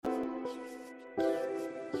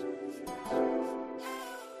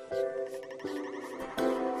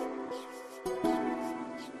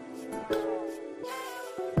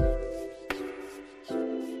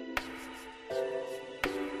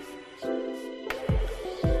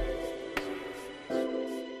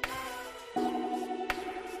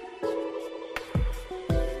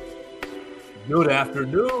Good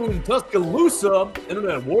afternoon, Tuscaloosa,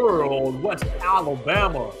 Internet World, West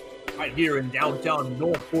Alabama, right here in downtown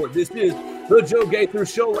Northport. This is the Joe Gaither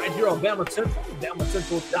Show right here on Bama Central,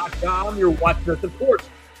 BamaCentral.com. You're watching us, of course,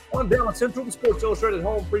 on Bama Central, the Sports Illustrated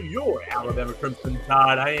home for your Alabama Crimson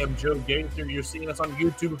Tide. I am Joe Gaither. You're seeing us on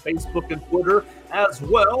YouTube, Facebook, and Twitter, as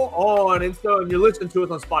well on Insta, and you're listening to us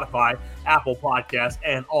on Spotify, Apple Podcasts,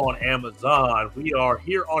 and on Amazon. We are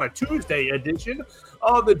here on a Tuesday edition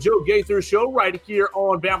of the Joe Gaither Show right here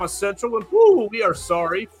on Bama Central. And we are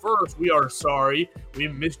sorry. First, we are sorry. We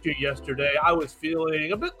missed you yesterday. I was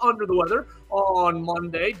feeling a bit under the weather on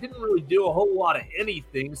Monday. Didn't really do a whole lot of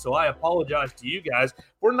anything, so I apologize to you guys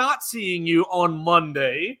for not seeing you on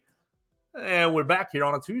Monday. And we're back here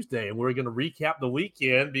on a Tuesday, and we're going to recap the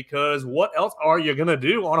weekend because what else are you going to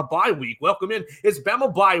do on a bye week? Welcome in. It's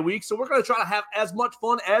Bama bye week, so we're going to try to have as much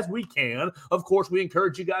fun as we can. Of course, we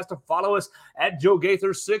encourage you guys to follow us at Joe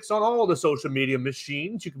Gaither 6 on all the social media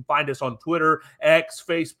machines. You can find us on Twitter, X,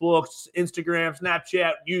 Facebook, Instagram,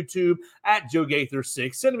 Snapchat, YouTube at Joe Gaither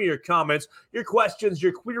 6. Send me your comments, your questions,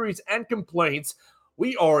 your queries, and complaints.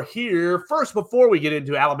 We are here first before we get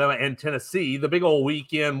into Alabama and Tennessee, the big old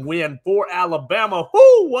weekend win for Alabama.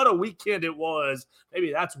 Whoo, what a weekend it was.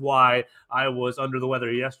 Maybe that's why I was under the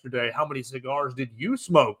weather yesterday. How many cigars did you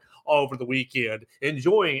smoke over the weekend?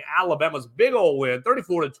 Enjoying Alabama's big old win,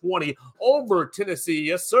 34-20 over Tennessee.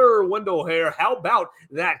 Yes, sir, Wendell Hare. How about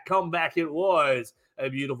that comeback? It was a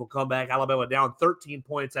beautiful comeback. Alabama down 13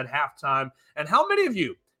 points at halftime. And how many of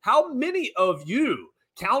you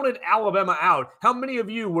counted Alabama out? How many of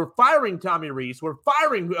you were firing Tommy Reese, were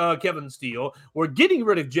firing Kevin Steele, were getting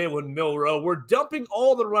rid of Jalen Milroe, were dumping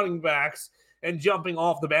all the running backs and jumping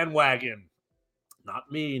off the bandwagon?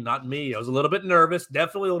 Not me. I was a little bit nervous,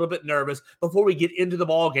 definitely a little bit nervous. Before we get into the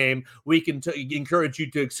ball game, we can encourage you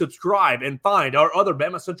to subscribe and find our other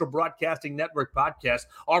Bama Central Broadcasting Network podcasts.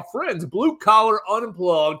 Our friends, Blue Collar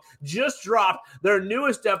Unplugged, just dropped their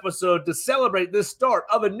newest episode to celebrate the start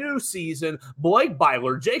of a new season. Blake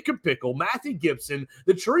Byler, Jacob Pickle, Matthew Gibson,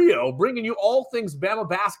 the trio, bringing you all things Bama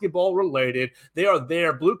basketball related. They are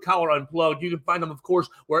there, Blue Collar Unplugged. You can find them, of course,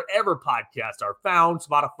 wherever podcasts are found,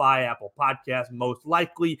 Spotify, Apple Podcasts, most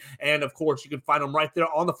likely. And of course, you can find them right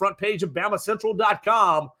there on the front page of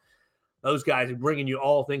BamaCentral.com. Those guys are bringing you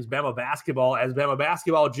all things Bama basketball, as Bama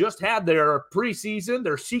basketball just had their preseason,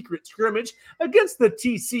 their secret scrimmage against the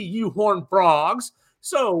TCU Horned Frogs.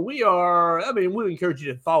 So we encourage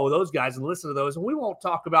you to follow those guys and listen to those. And we won't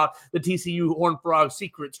talk about the TCU Horned Frogs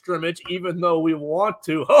secret scrimmage, even though we want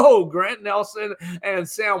to. Oh, Grant Nelson and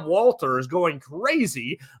Sam Walters going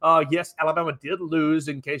crazy. Yes, Alabama did lose,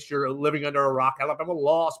 in case you're living under a rock. Alabama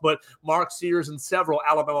lost, but Mark Sears and several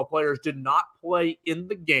Alabama players did not play in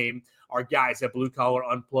the game. Our guys at Blue Collar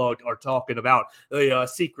Unplugged are talking about the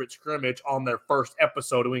secret scrimmage on their first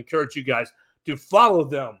episode. And we encourage you guys to follow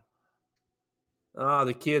them.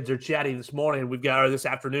 The kids are chatting this morning. This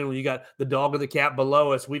afternoon. You got the dog and the cat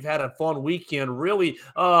below us. We've had a fun weekend, really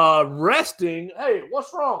resting. Hey,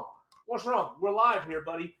 what's wrong? We're live here,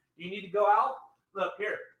 buddy. Do you need to go out? Look,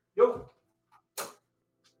 here. Go.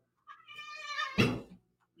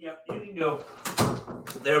 Yep, you can go.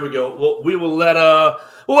 There we go. Well, we'll let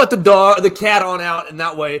the cat on out, and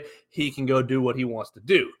that way he can go do what he wants to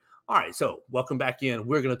do. All right, so welcome back in.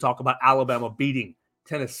 We're going to talk about Alabama beating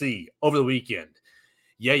Tennessee over the weekend.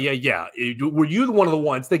 Yeah. Were you one of the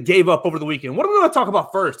ones that gave up over the weekend? What are we going to talk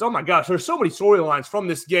about first? Oh, my gosh, there's so many storylines from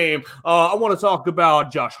this game. I want to talk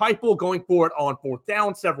about Josh Heupel going for it on fourth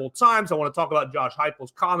down several times. I want to talk about Josh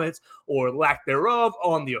Heupel's comments or lack thereof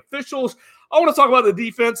on the officials. I want to talk about the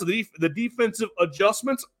defense, the defensive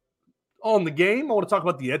adjustments on the game. I want to talk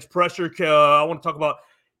about the edge pressure. I want to talk about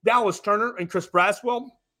Dallas Turner and Chris Braswell.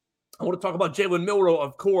 I want to talk about Jalen Milroe,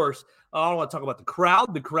 of course. I want to talk about the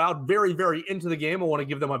crowd. The crowd very, very into the game. I want to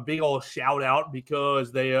give them a big old shout out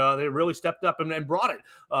because they really stepped up and brought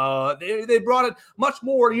it. They brought it much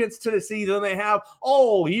more against Tennessee than they have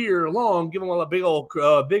all year long. Give them a big old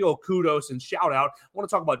kudos and shout out. I want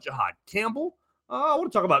to talk about Jahad Campbell. I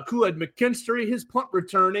want to talk about Kool-Aid McKinstry, his punt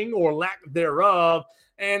returning or lack thereof.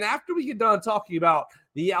 And after we get done talking about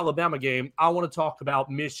the Alabama game, I want to talk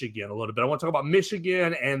about Michigan a little bit. I want to talk about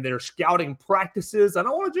Michigan and their scouting practices. And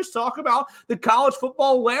I want to just talk about the college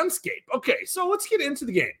football landscape. Okay, so let's get into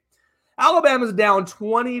the game. Alabama's down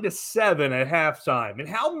 20-7 at halftime. And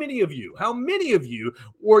how many of you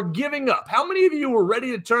were giving up? How many of you were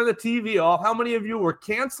ready to turn the TV off? How many of you were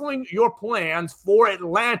canceling your plans for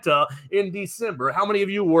Atlanta in December? How many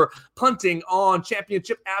of you were punting on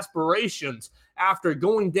championship aspirations after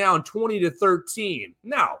going down 20-13?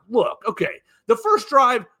 Now, look, okay, The first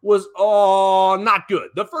drive was not good.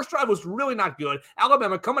 The first drive was really not good.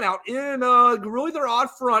 Alabama coming out in really their odd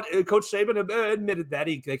front. Coach Saban admitted that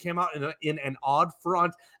they came out in an odd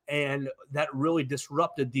front, and that really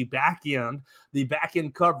disrupted the back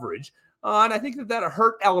end coverage. And I think that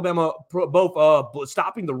hurt Alabama both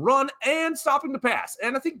stopping the run and stopping the pass.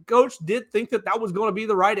 And I think Coach did think that was going to be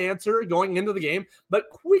the right answer going into the game,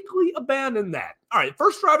 but quickly abandoned that. All right,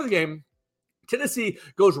 first drive of the game, Tennessee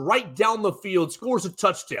goes right down the field, scores a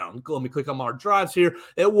touchdown. Let me click on our drives here.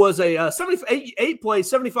 It was a 8-play,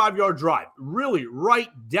 75-yard drive, really right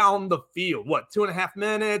down the field. 2.5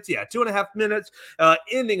 minutes? Yeah, 2.5 minutes,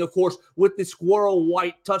 ending, of course, with the Squirrel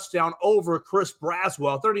White touchdown over Chris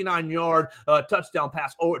Braswell, 39-yard touchdown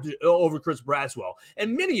pass over Chris Braswell.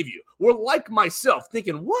 And many of you were like myself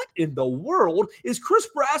thinking, what in the world is Chris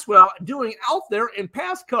Braswell doing out there in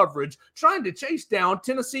pass coverage trying to chase down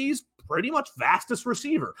Tennessee's pretty much fastest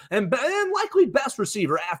receiver and likely best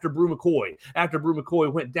receiver after Brew McCoy. After Brew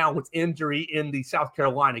McCoy went down with injury in the South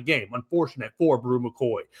Carolina game. Unfortunate for Brew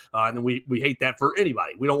McCoy. And we hate that for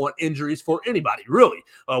anybody. We don't want injuries for anybody, really,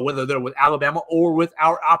 whether they're with Alabama or with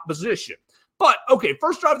our opposition. But, okay,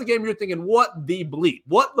 first drive of the game, you're thinking, what the bleep?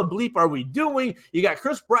 What the bleep are we doing? You got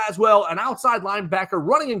Chris Braswell, an outside linebacker,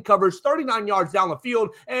 running in coverage 39 yards down the field,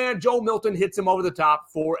 and Joe Milton hits him over the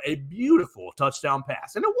top for a beautiful touchdown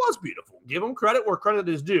pass. And it was beautiful. Give them credit where credit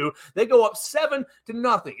is due. They go up 7-0.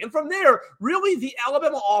 And from there, really, the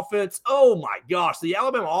Alabama offense, oh my gosh, the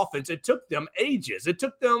Alabama offense, it took them ages. It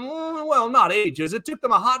took them, well, not ages. It took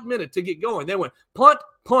them a hot minute to get going. They went punt,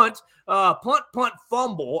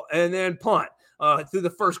 fumble, and then punt through the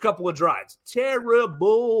first couple of drives.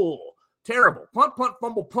 Terrible. Punt,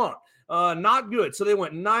 fumble, punt. Not good. So they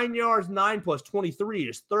went 9 yards. 9 plus 23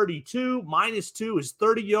 is 32. Minus 2 is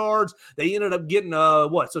 30 yards. They ended up getting,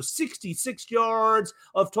 66 yards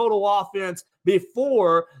of total offense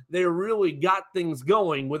before they really got things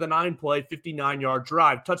going with a 9-play, 59-yard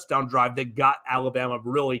drive, touchdown drive that got Alabama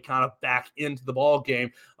really kind of back into the ball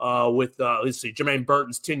game with, Jermaine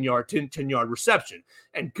Burton's 10-yard reception.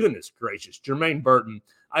 And goodness gracious, Jermaine Burton,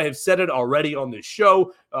 I have said it already on this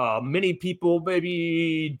show. Many people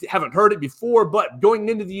maybe haven't heard it before, but going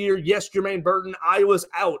into the year, yes, Jermaine Burton, I was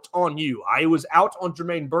out on you. I was out on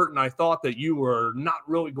Jermaine Burton. I thought that you were not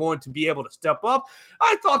really going to be able to step up.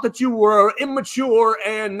 I thought that you were immature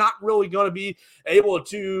and not really going to be able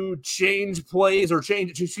to change plays or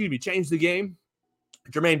change the game.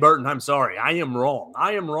 Jermaine Burton, I'm sorry. I am wrong.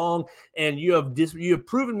 And you have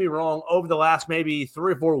proven me wrong over the last maybe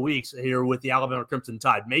 3 or 4 weeks here with the Alabama Crimson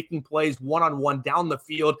Tide, making plays one-on-one down the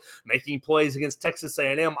field, making plays against Texas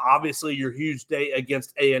A&M. Obviously, your huge day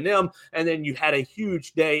against A&M, and then you had a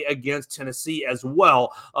huge day against Tennessee as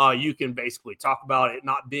well. You can basically talk about it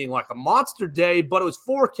not being like a monster day, but it was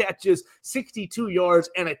 4 catches, 62 yards,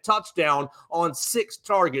 and a touchdown on 6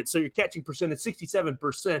 targets. So your catching percentage,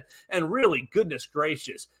 67%, and really, goodness gracious,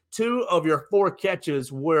 2 of your 4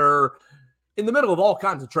 catches were in the middle of all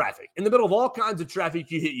kinds of traffic.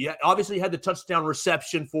 You obviously had the touchdown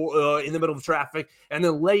reception for in the middle of traffic, and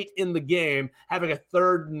then late in the game, having a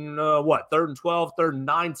third and 12, 3rd and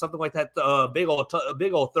 9, something like that,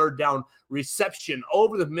 big old third down reception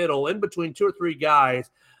over the middle in between 2 or 3 guys.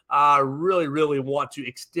 I really, really want to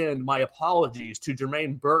extend my apologies to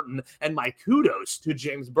Jermaine Burton and my kudos to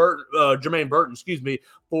Jermaine Burton,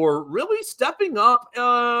 for really stepping up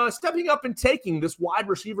and taking this wide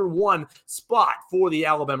receiver 1 spot for the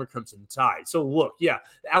Alabama Crimson Tide. So look, yeah,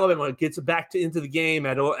 Alabama gets back into the game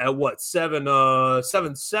at what,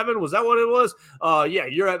 7-7? Was that what it was?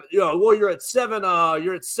 You're at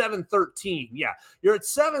 7-13. Yeah, you're at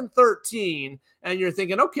 7-13. And you're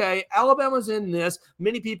thinking, okay, Alabama's in this.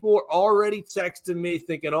 Many people are already texting me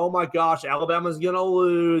thinking, oh my gosh, Alabama's going to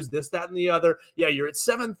lose, this, that, and the other. Yeah, you're at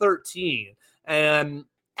 7-13. And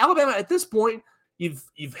Alabama, at this point,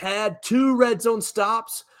 you've had 2 red zone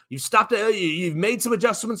stops. You've made some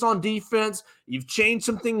adjustments on defense. You've changed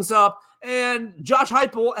some things up. And Josh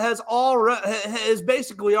Heupel has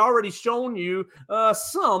basically already shown you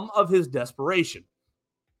some of his desperation.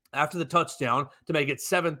 After the touchdown to make it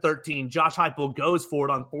 7-13, Josh Heupel goes for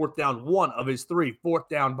it on 4th down, 1 of his 3 4th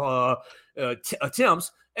down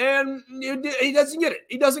attempts, and he doesn't get it.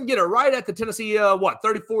 He doesn't get it right at the Tennessee,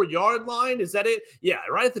 34-yard line? Is that it? Yeah,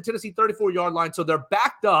 right at the Tennessee 34-yard line. So they're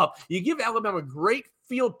backed up. You give Alabama great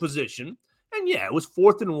field position, and yeah, it was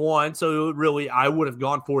 4th and 1, so really I would have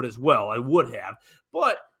gone for it as well. I would have.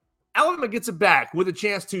 But Alabama gets it back with a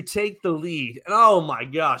chance to take the lead. And oh my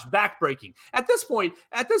gosh, backbreaking. At this point,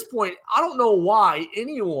 I don't know why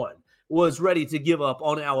anyone was ready to give up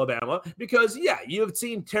on Alabama because, yeah, you've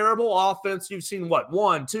seen terrible offense. You've seen what?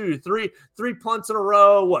 1, 2, 3 punts in a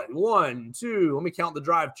row. What? 1, 2, let me count the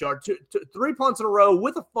drive chart. 3 punts in a row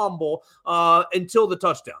with a fumble until the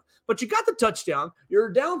touchdown. But you got the touchdown.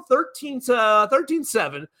 You're down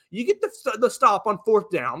 13-7. You get the stop on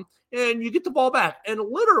 4th down, and you get the ball back. And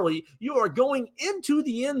literally, you are going into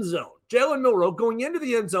the end zone. Jalen Milroe going into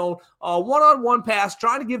the end zone, one-on-one pass,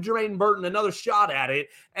 trying to give Jermaine Burton another shot at it.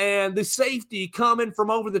 And the safety coming from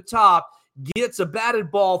over the top gets a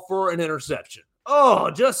batted ball for an interception.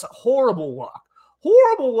 Oh, just horrible luck.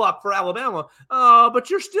 Horrible luck for Alabama, but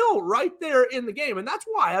you're still right there in the game. And that's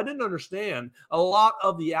why I didn't understand a lot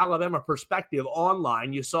of the Alabama perspective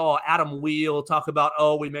online. You saw Adam Wheel talk about,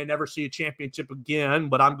 we may never see a championship again,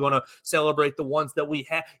 but I'm going to celebrate the ones that we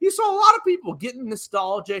had. You saw a lot of people getting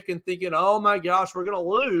nostalgic and thinking, oh my gosh, we're going to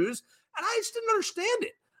lose. And I just didn't understand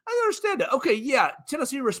it. I didn't understand it. Okay, yeah,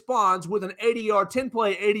 Tennessee responds with an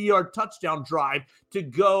 10-play, 80-yard touchdown drive to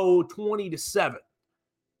go 20-7.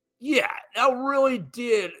 Yeah, that really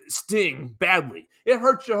did sting badly. It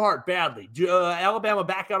hurt your heart badly. Alabama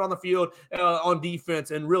back out on the field on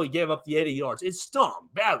defense and really gave up the 80 yards. It stung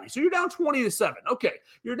badly. So you're down 20-7. Okay,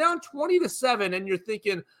 you're down 20-7, and you're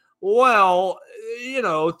thinking, well,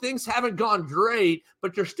 things haven't gone great,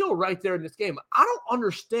 but you're still right there in this game. I don't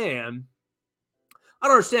understand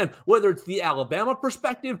whether it's the Alabama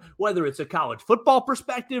perspective, whether it's a college football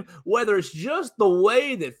perspective, whether it's just the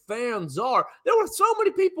way that fans are. There were so many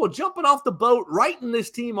people jumping off the boat, writing this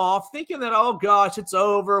team off, thinking that, oh gosh, it's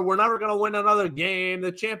over. We're never going to win another game.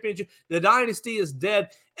 The championship, the dynasty is dead.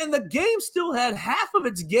 And the game still had half of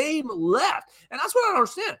its game left. And that's what I don't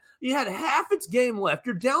understand. You had half its game left.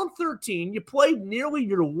 You're down 13. You played nearly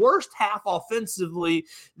your worst half offensively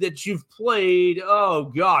that you've played, oh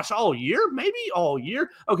gosh, all year? Maybe all year?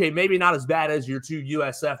 Okay, maybe not as bad as your 2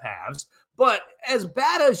 USF halves, but as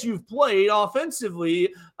bad as you've played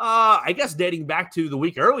offensively, I guess dating back to the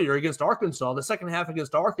week earlier against Arkansas, the second half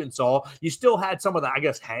against Arkansas, you still had some of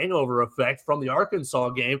the, hangover effect from the Arkansas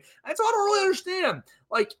game. That's all I don't really understand.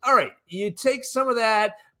 All right, you take some of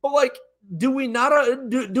that, but do we not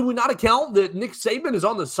account that Nick Saban is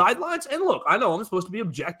on the sidelines? And look, I know I'm supposed to be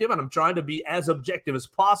objective, and I'm trying to be as objective as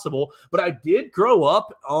possible, but I did grow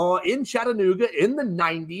up in Chattanooga in the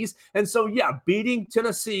 90s, and so, yeah, beating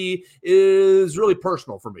Tennessee is really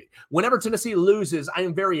personal for me. Whenever Tennessee loses, I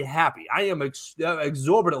am very happy. I am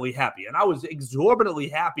exorbitantly happy, and I was exorbitantly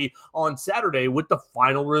happy on Saturday with the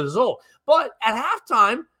final result. But at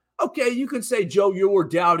halftime, okay, you can say, Joe, you were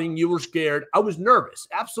doubting, you were scared. I was nervous,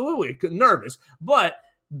 absolutely nervous, but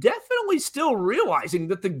definitely still realizing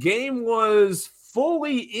that the game was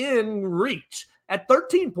fully in reach. At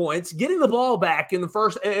 13 points, getting the ball back in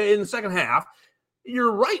the second half,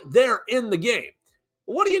 you're right there in the game.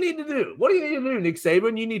 What do you need to do? What do you need to do, Nick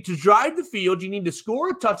Saban? You need to drive the field. You need to score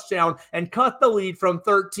a touchdown and cut the lead from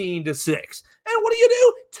 13-6. And what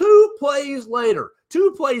do? 2 plays later,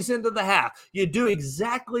 2 plays into the half, you do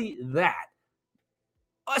exactly that.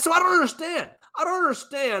 So I don't understand. I don't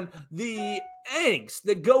understand the angst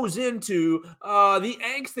that goes into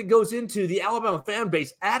the Alabama fan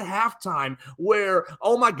base at halftime where,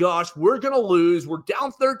 oh my gosh, we're going to lose. We're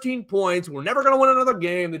down 13 points. We're never going to win another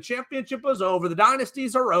game. The championship is over. The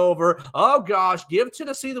dynasties are over. Oh gosh, give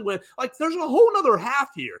Tennessee the win. There's a whole nother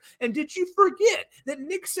half here. And did you forget that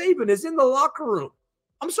Nick Saban is in the locker room?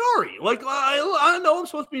 I'm sorry. I know I'm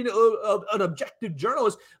supposed to be an objective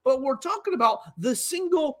journalist, but we're talking about the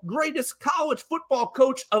single greatest college football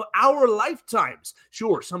coach of our lifetimes.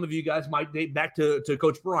 Sure, some of you guys might date back to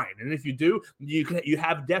Coach Bryant, and if you do, you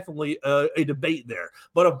have definitely a debate there.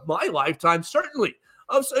 But of my lifetime, certainly.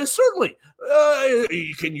 Certainly.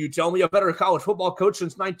 Can you tell me a better college football coach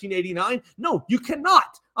since 1989? No, you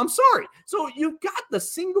cannot. I'm sorry. So you've got the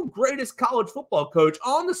single greatest college football coach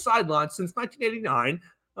on the sideline since 1989,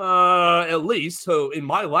 at least, so in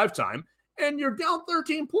my lifetime, and you're down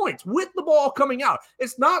 13 points with the ball coming out.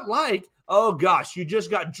 It's not like, oh gosh, you just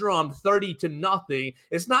got drummed 30-0.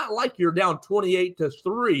 It's not like you're down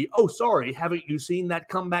 28-3. Oh, sorry, haven't you seen that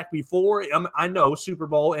comeback before? I know, Super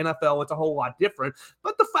Bowl, NFL, it's a whole lot different.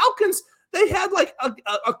 But the Falcons, they had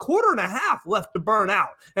a quarter and a half left to burn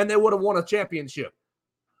out, and they would have won a championship.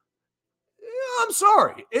 I'm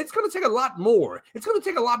sorry. It's going to take a lot more. It's going to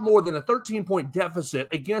take a lot more than a 13-point deficit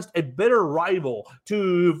against a bitter rival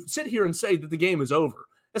to sit here and say that the game is over.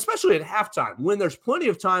 Especially at halftime, when there's plenty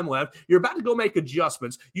of time left, you're about to go make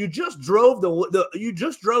adjustments. You just drove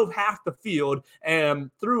half the field and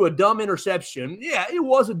threw a dumb interception. Yeah, it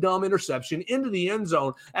was a dumb interception into the end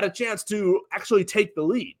zone at a chance to actually take the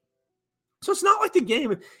lead. So it's not like the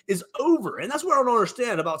game is over. And that's what I don't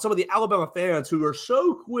understand about some of the Alabama fans who are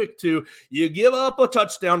so quick to, you give up a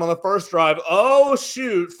touchdown on the first drive. Oh,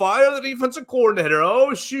 shoot, fire the defensive coordinator.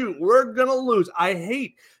 Oh, shoot, we're going to lose. I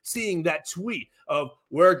hate seeing that tweet of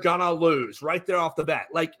we're going to lose right there off the bat.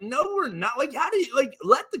 Like, no, we're not. Like, how do you, like,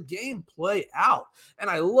 let the game play out? And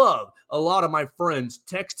I love a lot of my friends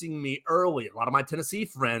texting me early, a lot of my Tennessee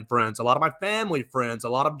friends, a lot of my family friends, a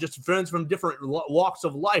lot of just friends from different walks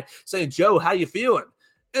of life saying, Joe, how you feeling?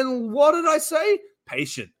 And what did I say?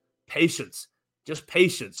 Patience. Just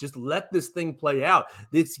patience. Just let this thing play out.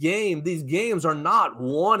 These games are not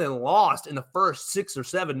won and lost in the first 6 or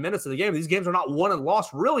 7 minutes of the game. These games are not won and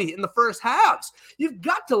lost really in the first halves. You've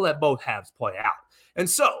got to let both halves play out. And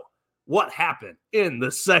so, what happened in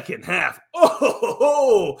the second half?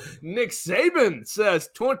 Oh, Nick Saban says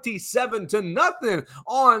 27-0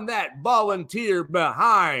 on that volunteer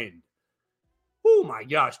behind. Oh my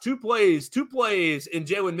gosh, two plays, and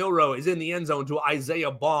Jalen Milroe is in the end zone to Isaiah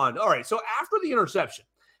Bond. All right, so after the interception,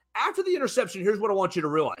 here's what I want you to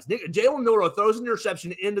realize. Jalen Milroe throws an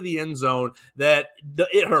interception into the end zone that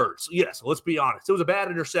it hurts. Yes, let's be honest. It was a bad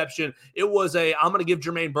interception. It was I'm going to give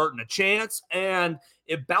Jermaine Burton a chance, and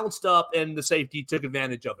it bounced up, and the safety took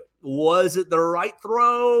advantage of it. Was it the right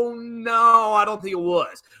throw? No, I don't think it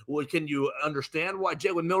was. Well, can you understand why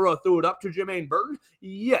Jalen Milroe threw it up to Jermaine Burton?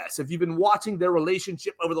 Yes. If you've been watching their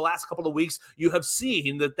relationship over the last couple of weeks, you have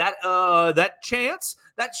seen that chance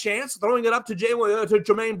throwing it up to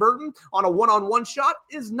Jermaine Burton on a one-on-one shot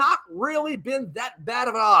is not really been that bad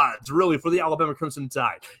of odds, really, for the Alabama Crimson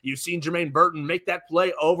Tide. You've seen Jermaine Burton make that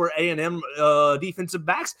play over A&M defensive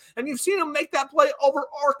backs, and you've seen him make that play over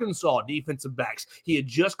Arkansas defensive backs. He had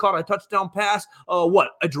just caught a touchdown pass,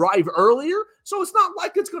 a drive earlier? So it's not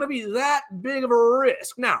like it's going to be that big of a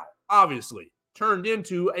risk. Now, obviously, turned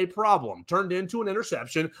into a problem, turned into an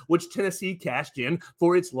interception, which Tennessee cashed in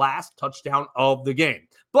for its last touchdown of the game.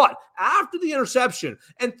 But after the interception,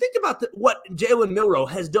 and think about what Jalen Milroe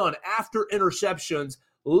has done after interceptions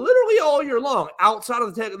literally all year long outside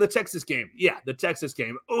of the Texas game. Yeah, the Texas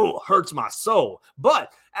game. Oh, hurts my soul.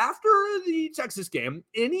 But after the Texas game,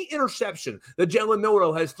 any interception that Jalen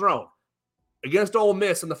Milroe has thrown against Ole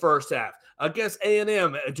Miss in the first half, against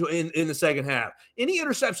A&M in the second half, any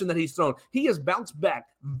interception that he's thrown, he has bounced back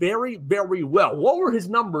very, very well. What were his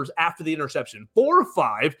numbers after the interception? 4 or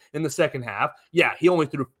 5 in the second half. Yeah, he only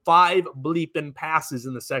threw 5 bleeping passes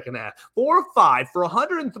in the second half. 4 or 5 for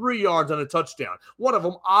 103 yards on a touchdown. One of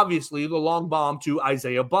them, obviously, the long bomb to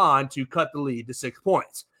Isaiah Bond to cut the lead to 6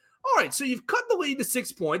 points. All right, so you've cut the lead to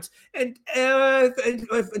 6 points, and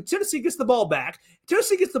Tennessee gets the ball back.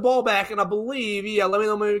 And I believe, let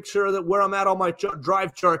me make sure that where I'm at on my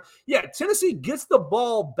drive chart. Yeah, Tennessee gets the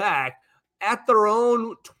ball back at their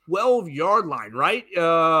own 12-yard line, right?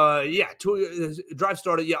 Drive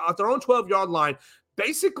started, at their own 12-yard line,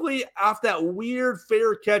 basically off that weird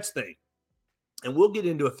fair catch thing. And we'll get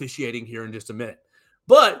into officiating here in just a minute.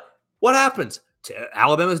 But what happens?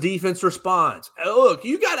 Alabama's defense responds. Look,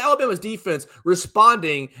 you got Alabama's defense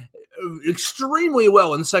responding extremely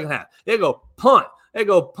well in the second half. They go punt. They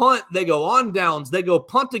go on downs. They go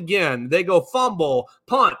punt again. They go fumble,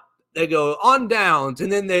 punt. They go on downs,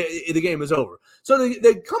 and then the game is over. So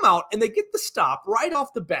they come out, and they get the stop right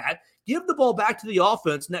off the bat, give the ball back to the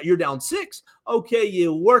offense. Now you're down 6. Okay,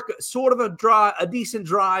 you work sort of a decent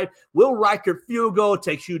drive. Will Reichert field goal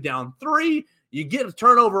takes you down 3. You get a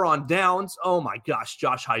turnover on downs. Oh, my gosh,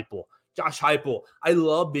 Josh Heupel. I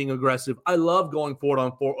love being aggressive. I love going forward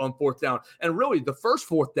on fourth down. And really, the first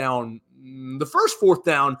fourth down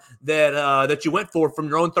that you went for from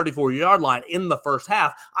your own 34-yard line in the first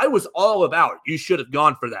half, I was all about. You should have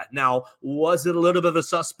gone for that. Now, was it a little bit of a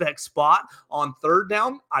suspect spot on third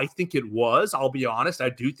down? I think it was. I'll be honest. I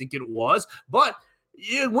do think it was. But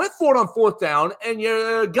you went for it on fourth down, and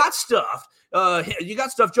you got stuffed.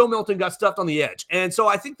 Joe Milton got stuffed on the edge. And so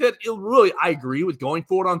I think that I agree with going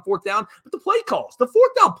forward on fourth down, but the fourth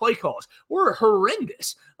down play calls were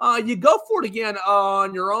horrendous. You go for it again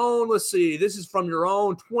on your own. Let's see. This is from your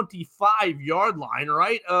own 25-yard line,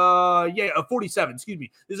 right? 47. Excuse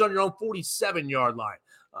me. This is on your own 47-yard line.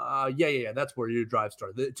 That's where your drive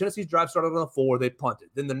started. Tennessee's drive started on the 4. They punted.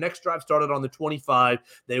 Then the next drive started on the 25.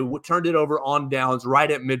 They turned it over on downs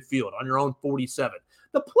right at midfield on your own 47.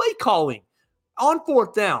 The play calling on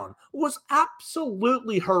fourth down was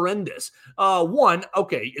absolutely horrendous.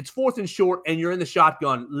 It's 4th and short, and you're in the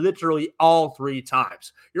shotgun literally all 3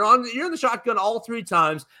 times. You're in the shotgun all 3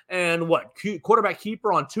 times, and quarterback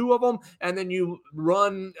keeper on 2 of them, and then you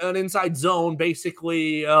run an inside zone,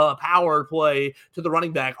 basically power play to the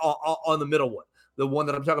running back on the middle one, the one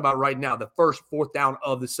that I'm talking about right now, the first 4th down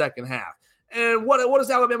of the second half. And what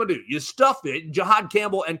does Alabama do? You stuff it. Jahad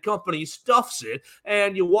Campbell and company stuffs it,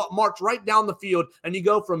 and you march right down the field, and you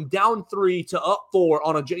go from down 3 to up 4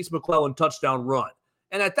 on a Jace McClellan touchdown run.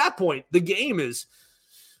 And at that point, the game is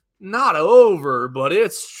not over, but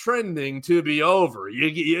it's trending to be over.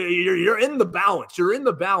 You're in the balance. You're in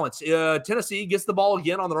the balance. Tennessee gets the ball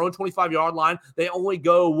again on their own 25-yard line. They only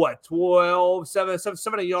go,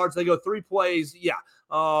 7 yards. They go 3 plays. Yeah.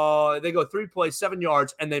 They go 3 plays, 7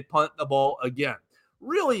 yards, and they punt the ball again.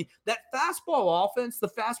 Really, that fastball offense, the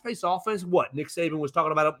fast-paced offense, Nick Saban was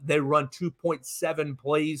talking about, they run 2.7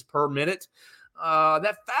 plays per minute.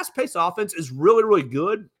 That fast-paced offense is really, really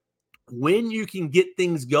good when you can get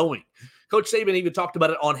things going. Coach Saban even talked about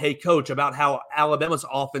it on Hey Coach, about how Alabama's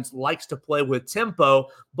offense likes to play with tempo,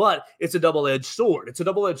 but it's a double-edged sword. It's a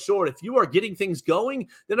double-edged sword. If you are getting things going,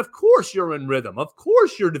 then of course you're in rhythm. Of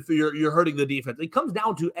course you're hurting the defense. It comes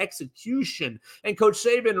down to execution, and Coach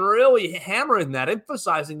Saban really hammering that,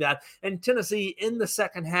 emphasizing that, and Tennessee in the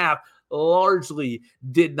second half largely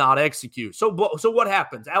did not execute. So what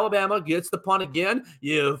happens? Alabama gets the punt again.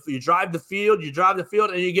 You drive the field,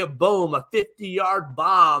 and you get, boom, a 50-yard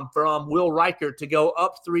bomb from Will Reichert to go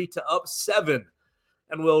up 3 to up 7.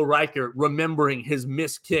 And Will Reichert, remembering his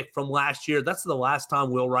missed kick from last year, that's the last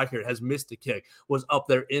time Will Reichert has missed a kick, was up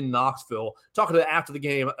there in Knoxville, talking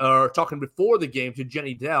before the game to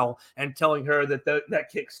Jenny Dell and telling her that that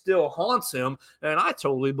kick still haunts him. And I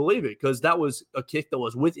totally believe it, because that was a kick that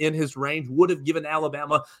was within his range, would have given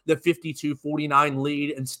Alabama the 52-49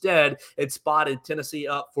 lead. Instead, it spotted Tennessee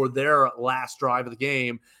up for their last drive of the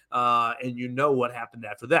game. And you know what happened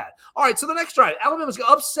after that. All right, so the next drive, Alabama's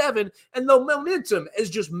up 7, and the momentum is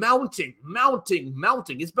just mounting.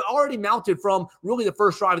 It's been already mounted from really the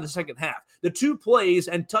first drive of the second half. The 2 plays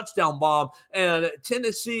and touchdown bomb, and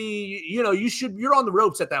Tennessee, you're on the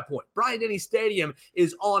ropes at that point. Bryant-Denny Stadium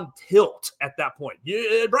is on tilt at that point.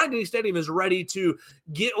 Bryant-Denny Stadium is ready to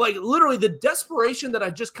get, literally the desperation that I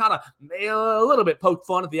just kind of a little bit poked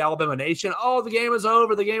fun at the Alabama Nation. Oh, the game is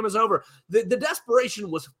over. The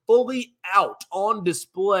desperation was fully out on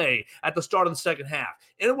display at the start of the second half.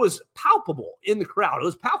 And it was palpable in the crowd. It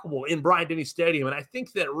was palpable in Bryant-Denny Stadium. And I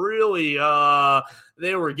think that really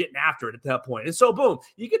they were getting after it at that point. And so, boom,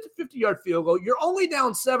 you get the 50-yard field goal. You're only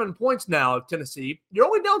down 7 points now, Tennessee. You're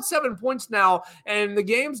only down 7 points now. And the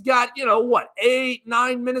game's got, 8,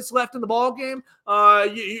 9 minutes left in the ball game.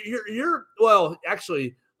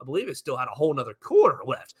 Actually, I believe it still had a whole nother quarter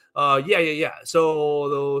left. Yeah.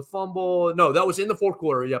 So the fumble, no, that was in the fourth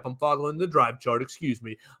quarter. Yep, I'm following the drive chart. Excuse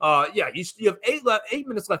me. You have 8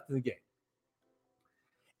 minutes left in the game.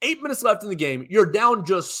 8 minutes left in the game. You're down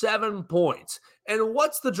just 7 points. And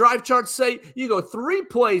what's the drive chart say? You go 3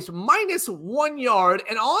 plays minus 1 yard.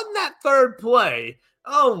 And on that third play,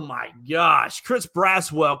 oh my gosh, Chris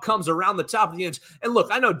Braswell comes around the top of the edge. And look,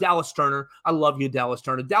 I know Dallas Turner. I love you, Dallas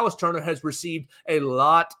Turner. Dallas Turner has received a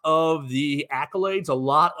lot of the accolades, a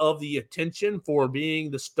lot of the attention for being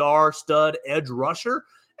the star stud edge rusher.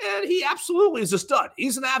 And he absolutely is a stud.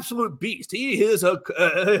 He's an absolute beast. He is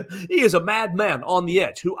a madman on the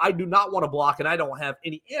edge who I do not want to block, and I don't have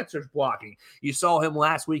any answers blocking. You saw him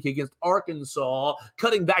last week against Arkansas,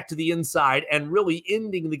 cutting back to the inside and really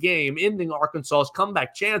ending the game, ending Arkansas's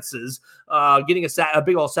comeback chances, getting a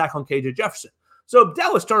big old sack on KJ Jefferson. So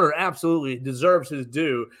Dallas Turner absolutely deserves his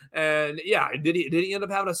due. And yeah, did he end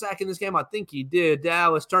up having a sack in this game? I think he did.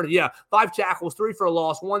 Dallas Turner, 5 tackles, 3 for a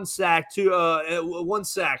loss, 1 sack, 1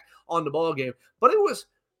 sack on the ball game. But it was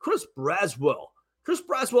Chris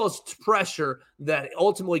Braswell's pressure that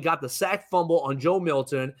ultimately got the sack fumble on Joe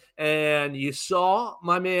Milton. And you saw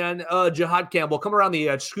my man Jahad Campbell come around the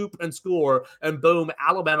edge, scoop and score, and boom,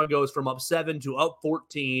 Alabama goes from up 7 to up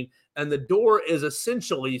 14. And the door is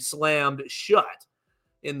essentially slammed shut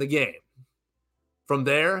in the game. From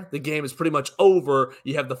there, the game is pretty much over.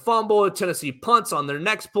 You have the fumble. Tennessee punts on their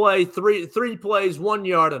next play. Three plays, 1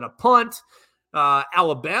 yard, and a punt.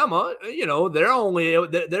 Alabama, they're only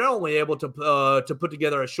able to put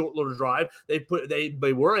together a short little drive. They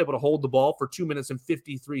were able to hold the ball for 2 minutes and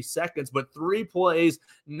 53 seconds, but 3 plays,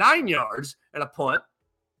 9 yards, and a punt.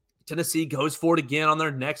 Tennessee goes for it again on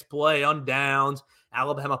their next play on downs.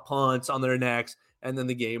 Alabama punts on their next, and then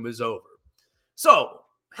the game is over. So,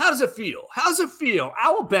 how does it feel?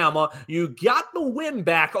 Alabama, you got the win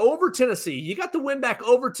back over Tennessee. You got the win back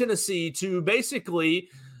over Tennessee to basically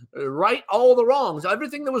right all the wrongs.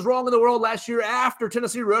 Everything that was wrong in the world last year after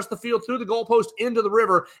Tennessee rushed the field through the goalpost into the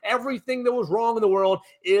river, everything that was wrong in the world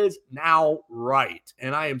is now right.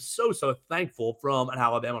 And I am so thankful from an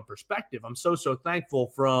Alabama perspective. I'm so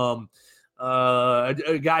thankful from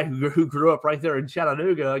a guy who grew up right there in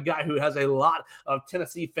Chattanooga, a guy who has a lot of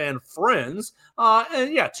Tennessee fan friends.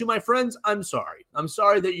 And yeah, to my friends, I'm sorry. I'm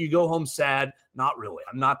sorry that you go home sad. Not really.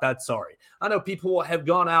 I'm not that sorry. I know people have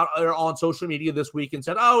gone out on social media this week and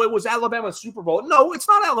said, oh, it was Alabama's Super Bowl. No, it's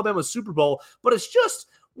not Alabama's Super Bowl, but it's just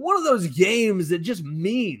one of those games that just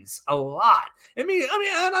means a lot. I mean,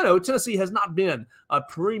 I know Tennessee has not been a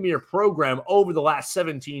premier program over the last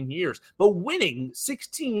 17 years, but winning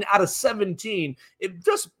 16 out of 17, it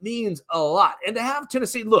just means a lot. And to have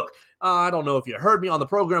Tennessee, look, I don't know if you heard me on the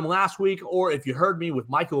program last week or if you heard me with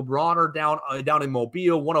Michael Bronner down in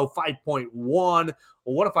Mobile, 105.1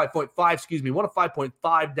 or 105.5, excuse me,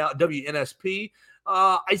 105.5 WNSP.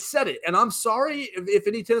 I said it, and I'm sorry if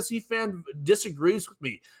any Tennessee fan disagrees with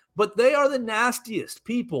me, but they are the nastiest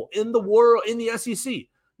people in the world in the SEC.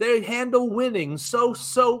 They handle winning so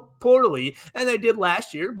poorly, and they did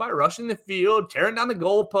last year by rushing the field, tearing down the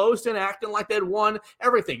goalpost, and acting like they'd won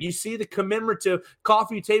everything. You see the commemorative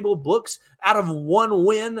coffee table books out of one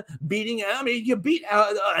win, beating. I mean, you beat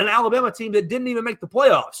an Alabama team that didn't even make the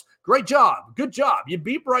playoffs. Great job. Good job. You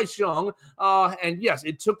beat Bryce Young. And yes,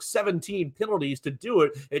 it took 17 penalties to do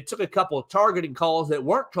it. It took a couple of targeting calls that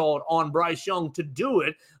weren't called on Bryce Young to do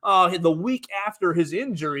it. The week after his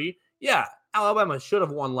injury, yeah, Alabama should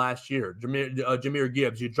have won last year. Jahmyr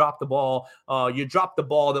Gibbs, you dropped the ball. You dropped the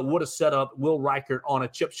ball that would have set up Will Reichert on a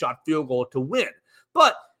chip shot field goal to win.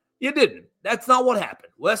 But you didn't. That's not what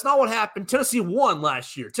happened. Well, that's not what happened. Tennessee won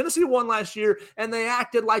last year. And they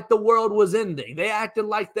acted like the world was ending. They acted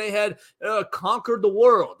like they had conquered the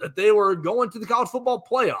world, that they were going to the college football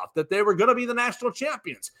playoff, that they were going to be the national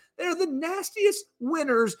champions. They're the nastiest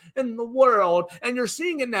winners in the world, and you're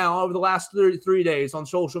seeing it now over the last 3 days on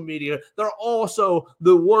social media. They're also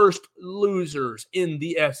the worst losers in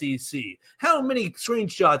the SEC. How many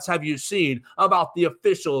screenshots have you seen about the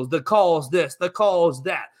officials, the calls this, the calls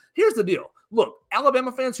that? Here's the deal. Look,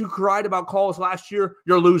 Alabama fans who cried about calls last year,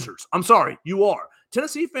 you're losers. I'm sorry, you are.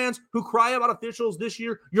 Tennessee fans who cry about officials this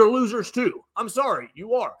year, you're losers too. I'm sorry,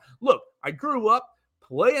 you are. Look, I grew up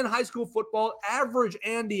playing high school football, average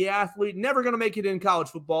Andy athlete, never going to make it in college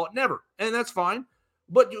football, never. And that's fine.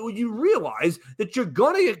 But you realize that you're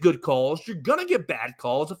going to get good calls, you're going to get bad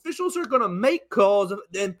calls, officials are going to make calls,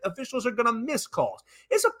 and officials are going to miss calls.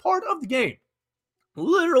 It's a part of the game.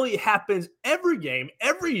 Literally happens every game,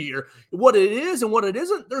 every year. What it is and what it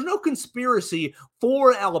isn't, there's no conspiracy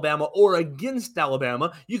for Alabama or against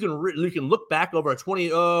Alabama. You can look back over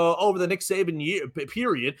over the Nick Saban year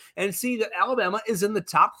period and see that Alabama is in the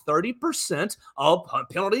top 30% of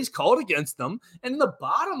penalties called against them, and in the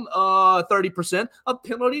bottom 30% of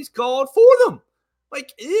penalties called for them.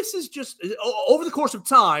 Like, this is just over the course of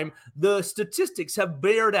time, the statistics have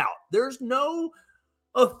bared out. There's no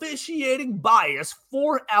officiating bias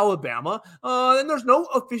for Alabama, and there's no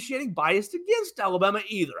officiating bias against Alabama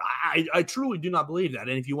either. I truly do not believe that.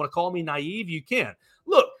 And if you want to call me naive, you can.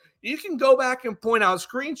 Look, you can go back and point out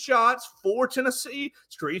screenshots for Tennessee,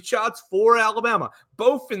 screenshots for Alabama,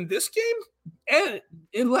 both in this game and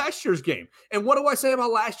in last year's game. And what do I say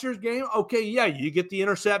about last year's game? Okay, yeah, you get the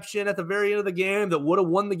interception at the very end of the game that would have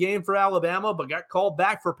won the game for Alabama, but got called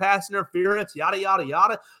back for pass interference, yada, yada,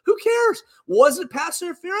 yada. Who cares? Was it pass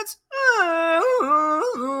interference?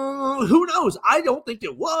 Who knows? I don't think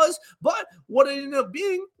it was, but what it ended up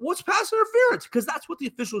being was pass interference, because that's what the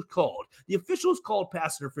officials called. The officials called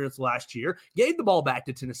pass interference last year, gave the ball back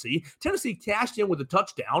to Tennessee. Tennessee cashed in with a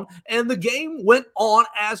touchdown, and the game went on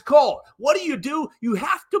as called. What do? You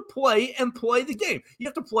have to play the game. You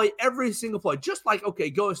have to play every single play. Just like, okay,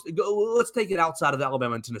 go. Let's take it outside of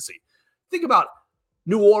Alabama and Tennessee. Think about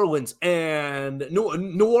New Orleans and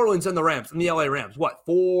the Rams and the LA Rams. What,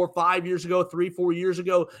 4 years ago, 4 years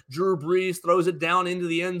ago, Drew Brees throws it down into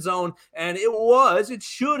the end zone, and it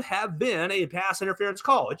should have been a pass interference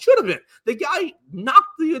call. It should have been. The guy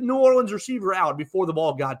knocked the New Orleans receiver out before the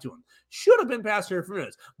ball got to him. Should have been pass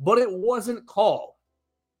interference, but it wasn't called.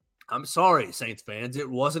 I'm sorry, Saints fans, it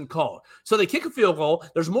wasn't called. So they kick a field goal.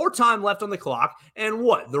 There's more time left on the clock. And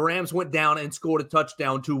what? The Rams went down and scored a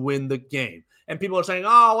touchdown to win the game. And people are saying,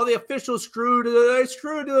 oh, well, the officials screwed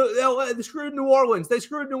New Orleans. They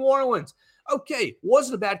screwed New Orleans. Okay, was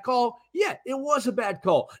it a bad call? Yeah, it was a bad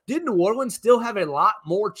call. Did New Orleans still have a lot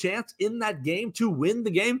more chance in that game to win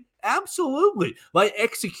the game? Absolutely. By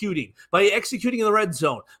executing in the red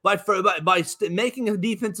zone, by making a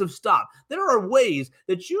defensive stop. There are ways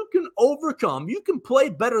that you can overcome. You can play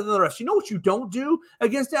better than the rest. You know what you don't do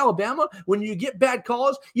against Alabama when you get bad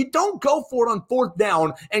calls? You don't go for it on fourth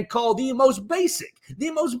down and call the most basic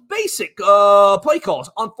play calls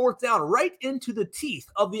on fourth down right into the teeth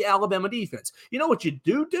of the Alabama defense. You know what you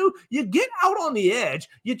do? You get out on the edge.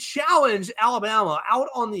 You challenge Alabama out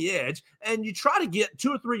on the edge, and you try to get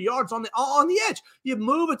 2 or 3 yards on the edge. You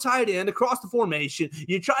move a tight end across the formation.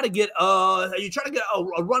 You try to get a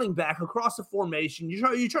running back across the formation. You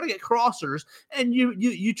try to get crossers, and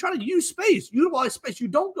you try to utilize space. You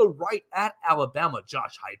don't go right at Alabama,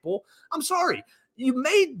 Josh Heupel. I'm sorry. You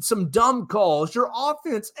made some dumb calls. Your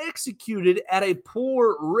offense executed at a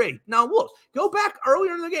poor rate. Now, look, go back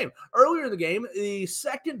earlier in the game. Earlier in the game, the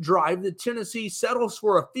second drive, the Tennessee settles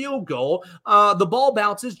for a field goal. The ball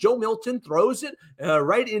bounces. Joe Milton throws it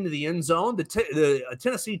right into the end zone. The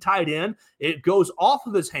Tennessee tight end, it goes off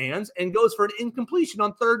of his hands and goes for an incompletion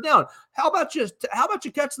on third down. How about you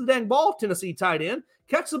catch the dang ball, Tennessee tight end?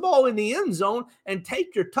 Catch the ball in the end zone and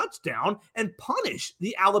take your touchdown and punish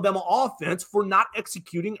the Alabama offense for not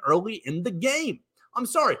executing early in the game. I'm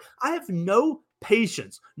sorry. I have no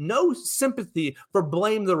patience, no sympathy for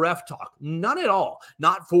blame the ref talk. None at all.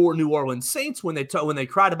 Not for New Orleans Saints when they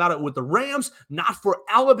cried about it with the Rams. Not for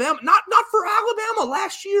Alabama. Not for Alabama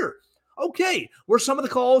last year. Okay, were some of the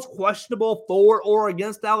calls questionable for or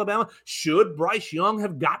against Alabama? Should Bryce Young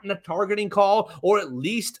have gotten a targeting call or at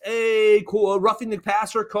least a roughing the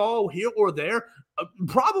passer call here or there?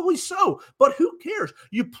 Probably so, but who cares?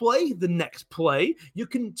 You play the next play. You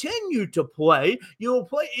continue to play. You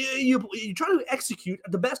try to execute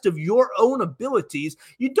at the best of your own abilities.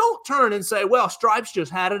 You don't turn and say, well, Stripes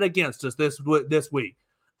just had it against us this week.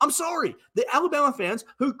 I'm sorry. The Alabama fans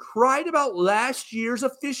who cried about last year's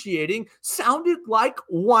officiating sounded like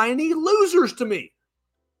whiny losers to me.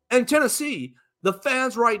 And Tennessee, the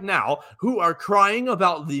fans right now who are crying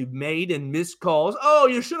about the made and missed calls. Oh,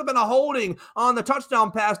 you should have been a holding on the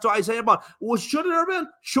touchdown pass to Isaiah Bond. Well, should it have been?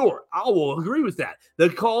 Sure, I will agree with that. The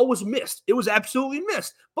call was missed. It was absolutely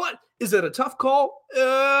missed. But is it a tough call?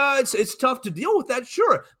 It's tough to deal with that,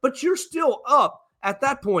 sure. But you're still up. At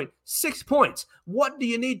that point, 6 points. What do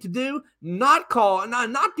you need to do? Not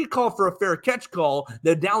get called for a fair catch call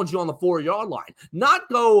that downs you on the 4-yard line. Not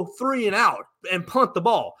go 3 and out and punt the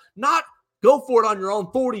ball. Not go for it on your own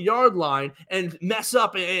 40-yard line and mess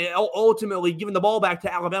up and ultimately giving the ball back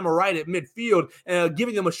to Alabama right at midfield,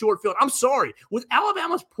 giving them a short field. I'm sorry. With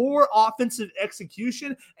Alabama's poor offensive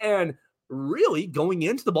execution and really going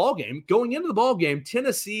into the ball game,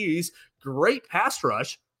 Tennessee's great pass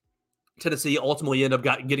rush. Tennessee ultimately ended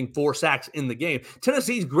up getting 4 sacks in the game.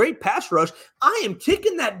 Tennessee's great pass rush. I am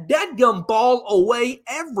kicking that dadgum ball away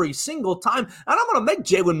every single time. And I'm going to make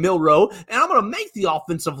Jalen Milroe, and I'm going to make the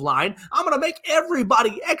offensive line. I'm going to make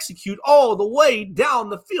everybody execute all the way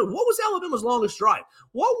down the field. What was Alabama's longest drive?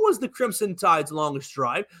 What was the Crimson Tide's longest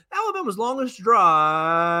drive? Alabama's longest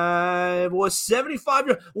drive was 75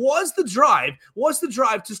 yards. Was the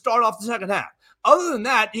drive to start off the second half. Other than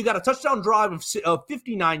that, you got a touchdown drive of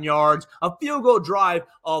 59 yards, a field goal drive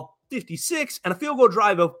of 56, and a field goal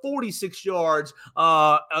drive of 46 yards.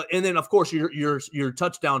 And then, of course, your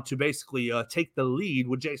touchdown to basically take the lead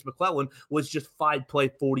with Jace McClellan was just 5-play,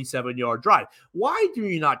 47-yard drive. Why do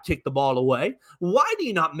you not kick the ball away? Why do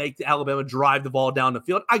you not make the Alabama drive the ball down the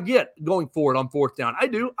field? I get going forward on fourth down. I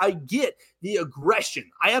do. I get the aggression.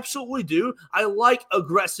 I absolutely do. I like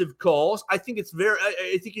aggressive calls. I think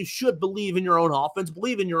I think you should believe in your own offense,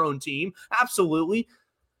 believe in your own team. Absolutely.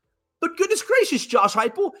 But goodness gracious, Josh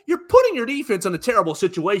Heupel, you're putting your defense in a terrible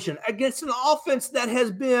situation against an offense that has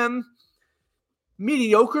been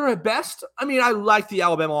mediocre at best. I mean, I like the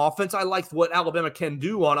Alabama offense. I like what Alabama can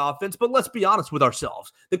do on offense, but let's be honest with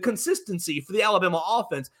ourselves. The consistency for the Alabama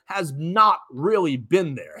offense has not really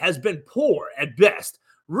been there, has been poor at best,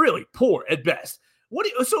 really poor at best.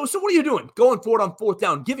 So what are you doing? Going forward on fourth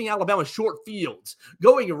down, giving Alabama short fields,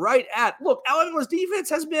 going right at, look, Alabama's defense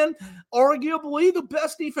has been arguably the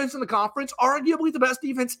best defense in the conference, arguably the best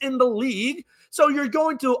defense in the league. So you're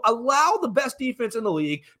going to allow the best defense in the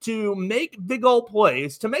league to make big old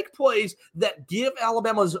plays, to make plays that give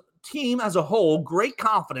Alabama's team as a whole great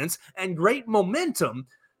confidence and great momentum.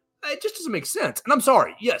 It just doesn't make sense. And I'm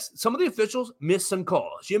sorry. Yes, some of the officials missed some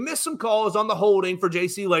calls. You missed some calls on the holding for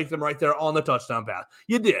J.C. Latham right there on the touchdown pass.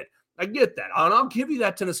 You did. I get that. And I'll give you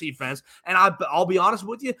that, Tennessee fans. And I'll be honest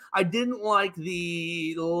with you, I didn't like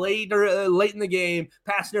the late in the game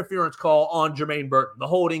pass interference call on Jermaine Burton, the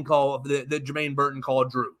holding call that Jermaine Burton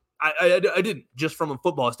called Drew. I didn't, just from a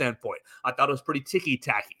football standpoint. I thought it was pretty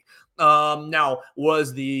ticky-tacky. Now,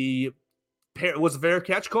 was the fair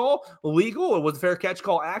catch call legal, or was the fair catch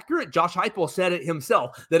call accurate? Josh Heupel said it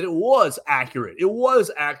himself that it was accurate. It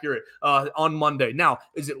was accurate on Monday. Now,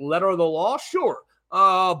 is it letter of the law? Sure.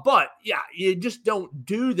 But yeah, you just don't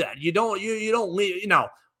do that. You don't leave,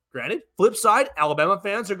 Granted, flip side, Alabama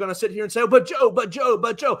fans are going to sit here and say, but Joe,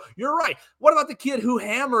 you're right. What about the kid who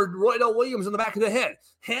hammered Roydell Williams in the back of the head?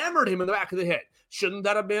 Hammered him in the back of the head. Shouldn't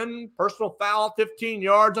that have been personal foul, 15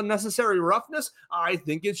 yards, unnecessary roughness? I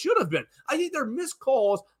think it should have been. I think there are missed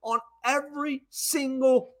calls on every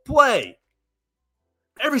single play.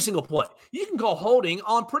 Every single play. You can call holding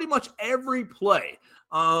on pretty much every play.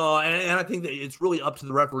 And I think that it's really up to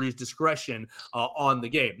the referee's discretion on the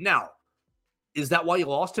game. Now, is that why you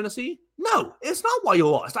lost, Tennessee? No, it's not why you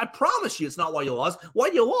lost. I promise you it's not why you lost. Why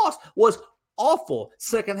you lost was awful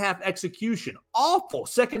second-half execution.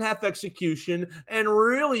 And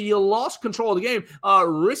really, you lost control of the game.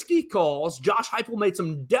 Risky calls. Josh Heupel made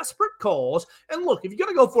some desperate calls. And look, if you're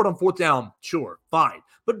going to go for it on fourth down, sure, fine.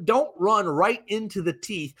 But don't run right into the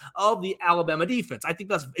teeth of the Alabama defense. I think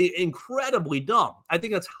that's incredibly dumb. I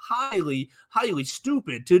think that's highly, highly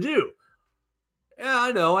stupid to do. Yeah,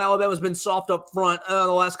 I know Alabama's been soft up front the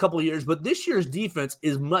last couple of years, but this year's defense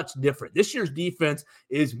is much different. This year's defense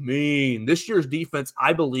is mean. This year's defense,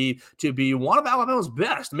 I believe, to be one of Alabama's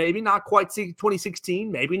best. Maybe not quite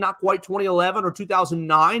 2016, maybe not quite 2011 or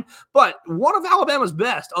 2009, but one of Alabama's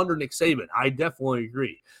best under Nick Saban. I definitely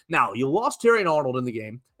agree. Now, you lost Terry Arnold in the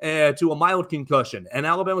game to a mild concussion, and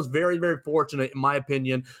Alabama's very, very fortunate, in my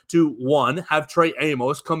opinion, to, one, have Trey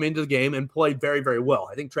Amos come into the game and play very, very well.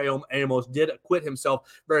 I think Trey Amos did acquit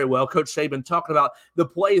himself very well. Coach Saban talking about the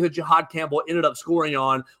play that Jahad Campbell ended up scoring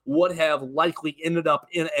on would have likely ended up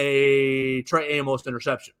in a Trey Amos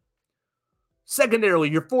interception. Secondarily,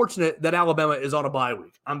 you're fortunate that Alabama is on a bye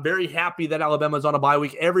week. I'm very happy that Alabama is on a bye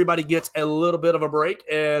week. Everybody gets a little bit of a break.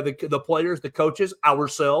 The players, the coaches,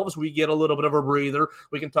 ourselves, we get a little bit of a breather.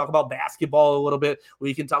 We can talk about basketball a little bit.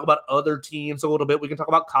 We can talk about other teams a little bit. We can talk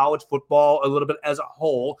about college football a little bit as a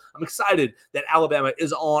whole. I'm excited that Alabama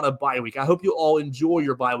is on a bye week. I hope you all enjoy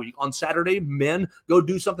your bye week. On Saturday, men, go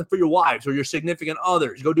do something for your wives or your significant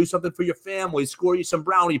others. Go do something for your family. Score you some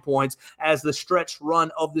brownie points as the stretch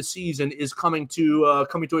run of the season is coming to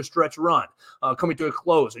a stretch run, coming to a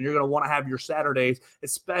close, and you're going to want to have your Saturdays,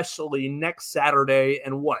 especially next Saturday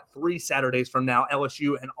and 3 Saturdays from now,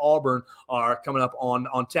 LSU and Auburn are coming up on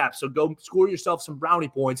tap. So go score yourself some brownie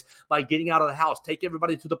points by getting out of the house. Take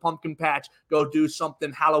everybody to the pumpkin patch. Go do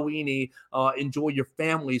something Halloween-y. Enjoy your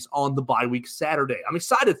families on the bye week Saturday. I'm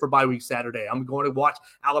excited for bye week Saturday. I'm going to watch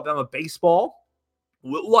Alabama baseball.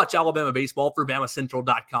 We'll watch Alabama baseball for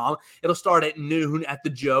BamaCentral.com. It'll start at noon at the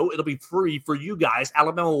Joe. It'll be free for you guys.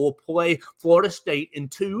 Alabama will play Florida State in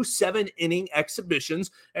 2 7-inning exhibitions,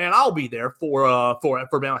 and I'll be there for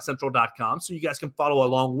BamaCentral.com, so you guys can follow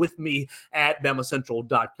along with me at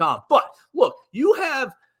BamaCentral.com. But look, you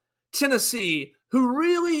have Tennessee, who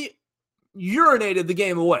really urinated the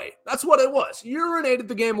game away. That's what it was. Urinated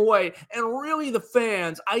the game away. And really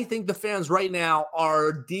I think the fans right now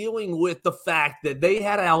are dealing with the fact that they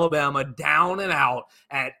had Alabama down and out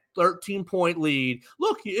at 13-point lead.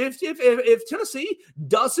 Look, if Tennessee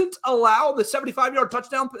doesn't allow the 75-yard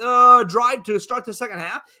touchdown drive to start the second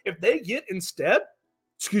half, if they get instead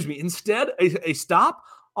a stop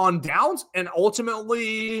on downs and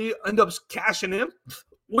ultimately end up cashing in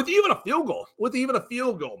with even a field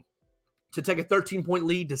goal, to take a 13-point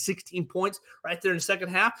lead to 16 points right there in the second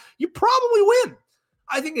half, you probably win.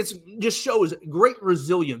 I think it just shows great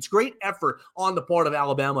resilience, great effort on the part of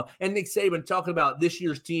Alabama. And Nick Saban talking about this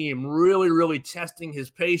year's team really, really testing his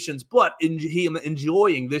patience, but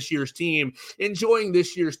enjoying this year's team's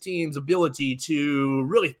ability to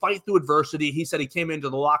really fight through adversity. He said he came into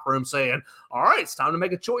the locker room saying, all right, it's time to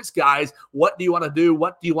make a choice, guys. What do you want to do?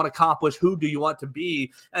 What do you want to accomplish? Who do you want to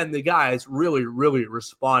be? And the guys really, really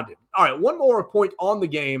responded. All right, one more point on the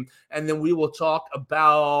game, and then we will talk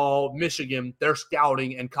about Michigan, their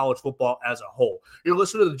scouting, and college football as a whole. You're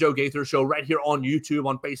listening to the Joe Gaither Show right here on YouTube,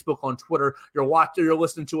 on Facebook, on Twitter. You're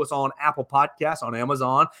listening to us on Apple Podcasts, on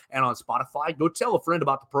Amazon, and on Spotify. Go tell a friend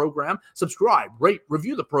about the program. Subscribe, rate,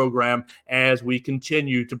 review the program as we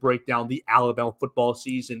continue to break down the Alabama football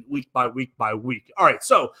season week by week by week. All right,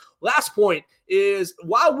 so last point is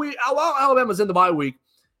while Alabama's in the bye week,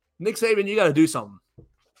 Nick Saban, you got to do something.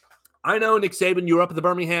 I know, Nick Saban, you were up at the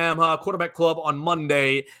Birmingham Quarterback Club on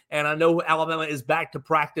Monday, and I know Alabama is back to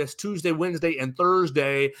practice Tuesday, Wednesday, and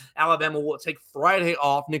Thursday. Alabama will take Friday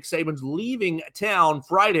off. Nick Saban's leaving town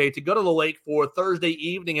Friday to go to the lake for Thursday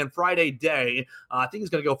evening and Friday day. I think he's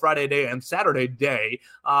going to go Friday day and Saturday day.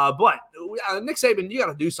 But Nick Saban, you got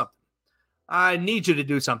to do something. I need you to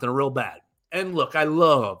do something real bad. And look, I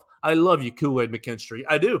love you, Kool-Aid McKinstry.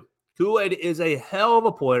 I do. Kool-Aid is a hell of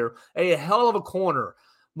a player, a hell of a corner.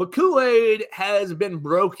 But Kool-Aid has been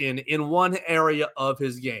broken in one area of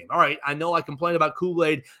his game. All right, I know I complain about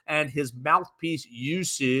Kool-Aid and his mouthpiece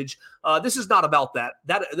usage. This is not about that.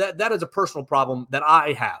 That is a personal problem that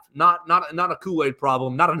I have, not a Kool-Aid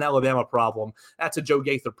problem, not an Alabama problem. That's a Joe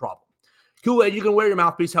Gaither problem. Kool-Aid, you can wear your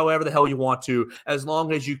mouthpiece however the hell you want to, as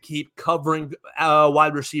long as you keep covering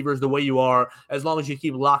wide receivers the way you are, as long as you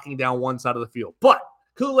keep locking down one side of the field. But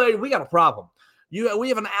Kool-Aid, we got a problem. We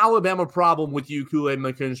have an Alabama problem with you, Kool-Aid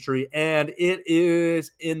McKinstry, and it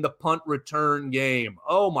is in the punt return game.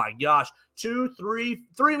 Oh, my gosh. 3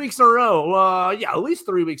 weeks in a row. At least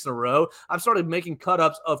 3 weeks in a row. I've started making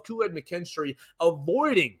cut-ups of Kool-Aid McKinstry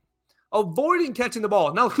avoiding catching the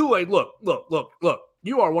ball. Now, Kool-Aid, look.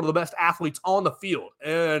 You are one of the best athletes on the field,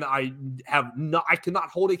 and I cannot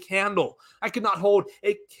hold a candle. I cannot hold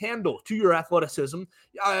a candle to your athleticism.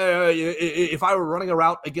 If I were running a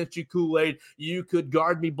route against you, Kool-Aid, you could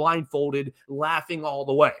guard me blindfolded, laughing all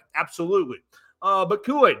the way. Absolutely. But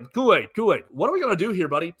Kool-Aid, what are we going to do here,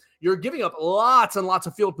 buddy? You're giving up lots and lots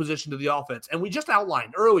of field position to the offense. And we just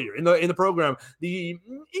outlined earlier in the program the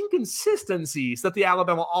inconsistencies that the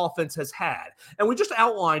Alabama offense has had. And we just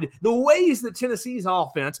outlined the ways that Tennessee's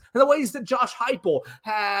offense and the ways that Josh Heupel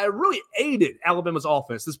had really aided Alabama's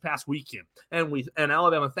offense this past weekend. And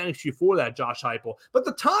Alabama thanks you for that, Josh Heupel. But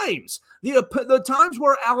the times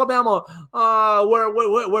where Alabama,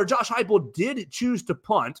 where Josh Heupel did choose to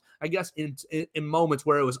punt, I guess in moments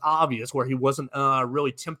where it was obvious, where he wasn't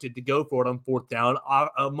really tempted to go for it on fourth down,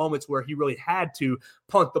 moments where he really had to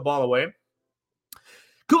punt the ball away.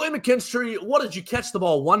 Kool-Aid McKinstry, what did you catch the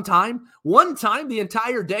ball one time? One time the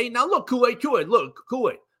entire day? Now look, Kool-Aid,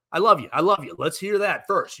 I love you. Let's hear that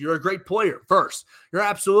first. You're a great player first. You're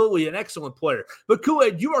absolutely an excellent player. But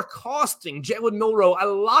Kool-Aid, you are costing Jalen Milroe a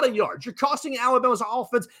lot of yards. You're costing Alabama's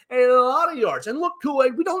offense a lot of yards. And look,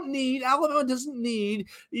 Kool-Aid, Alabama doesn't need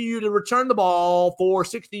you to return the ball for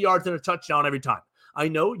 60 yards and a touchdown every time. I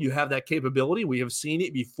know you have that capability. We have seen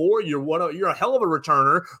it before. You're a hell of a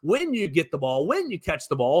returner when you get the ball, when you catch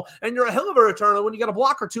the ball, and you're a hell of a returner when you got a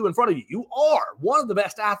block or two in front of you. You are one of the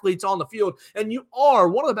best athletes on the field, and you are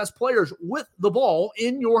one of the best players with the ball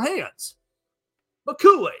in your hands. But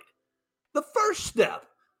Kool-Aid, the first step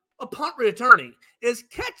of punt returning is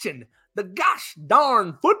catching the gosh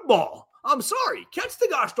darn football. I'm sorry, catch the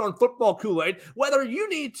gosh darn football, Kool-Aid. Whether you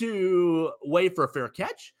need to wait for a fair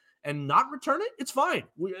catch and not return it, it's fine.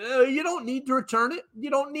 You don't need to return it.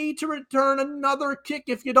 You don't need to return another kick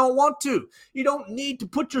if you don't want to. You don't need to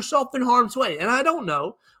put yourself in harm's way. And I don't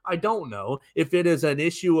know if it is an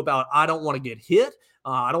issue about I don't want to get hit.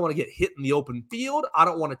 I don't want to get hit in the open field. I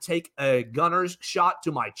don't want to take a gunner's shot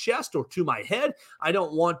to my chest or to my head. I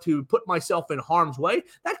don't want to put myself in harm's way.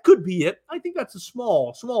 That could be it. I think that's a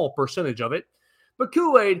small percentage of it. But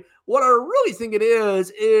Kool-Aid, what I really think it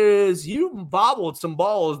is you've bobbled some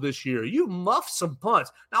balls this year. You've muffed some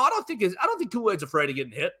punts. Now, I don't think Kool-Aid's afraid of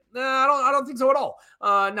getting hit. I don't think so at all.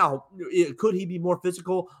 Now, could he be more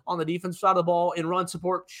physical on the defense side of the ball in run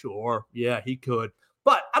support? Sure. Yeah, he could.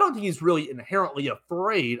 But I don't think he's really inherently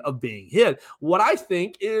afraid of being hit. What I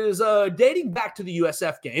think is dating back to the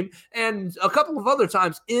USF game and a couple of other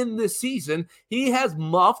times in this season, he has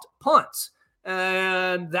muffed punts.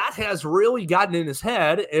 And that has really gotten in his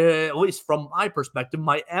head, at least from my perspective,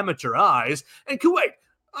 my amateur eyes. And Kool-Aid,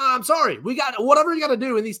 I'm sorry, we got whatever you got to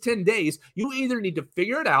do in these 10 days. You either need to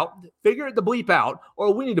figure it the bleep out,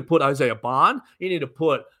 or we need to put Isaiah Bond. You need to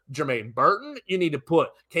put Jermaine Burton. You need to put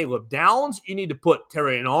Caleb Downs. You need to put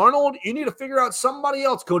Terry Arnold. You need to figure out somebody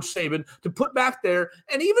else, Coach Saban, to put back there.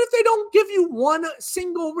 And even if they don't give you one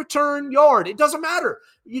single return yard, it doesn't matter.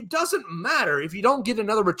 It doesn't matter if you don't get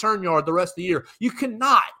another return yard the rest of the year. You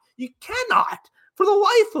cannot, for the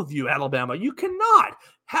life of you, Alabama, you cannot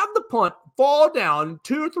have the punt fall down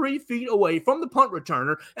 2 or 3 feet away from the punt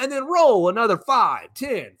returner and then roll another 5,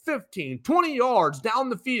 10, 15, 20 yards down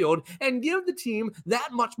the field and give the team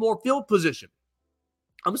that much more field position.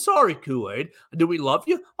 I'm sorry, Kool-Aid. Do we love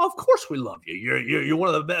you? Of course we love you. You're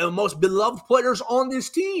one of the most beloved players on this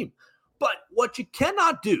team. But what you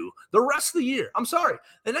cannot do the rest of the year, I'm sorry,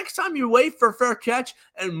 the next time you wait for a fair catch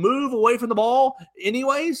and move away from the ball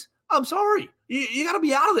anyways, I'm sorry. You got to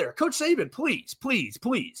be out of there. Coach Saban,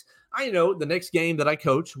 please. I know the next game that I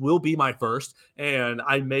coach will be my first, and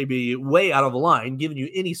I may be way out of line giving you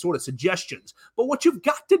any sort of suggestions. But what you've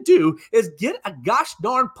got to do is get a gosh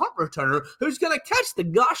darn punt returner who's going to catch the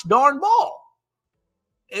gosh darn ball.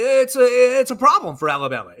 It's a problem for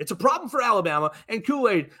Alabama. It's a problem for Alabama. And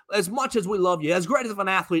Kool-Aid, as much as we love you, as great of an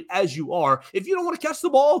athlete as you are, if you don't want to catch the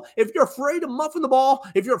ball, if you're afraid of muffing the ball,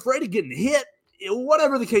 if you're afraid of getting hit,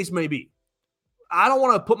 whatever the case may be, I don't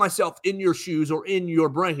want to put myself in your shoes or in your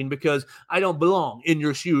brain because I don't belong in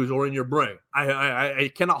your shoes or in your brain.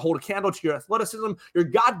 I cannot hold a candle to your athleticism. Your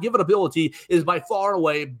God-given ability is by far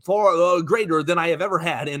away far greater than I have ever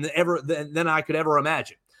had and than I could ever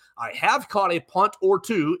imagine. I have caught a punt or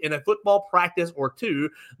two in a football practice or two,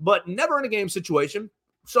 but never in a game situation.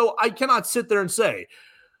 So I cannot sit there and say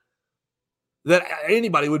that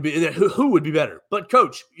anybody would be, who would be better. But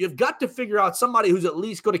coach, you've got to figure out somebody who's at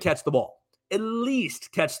least going to catch the ball. At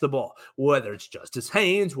least catch the ball, whether it's Justice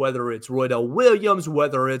Haynes, whether it's Roydell Williams,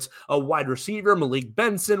 whether it's a wide receiver, Malik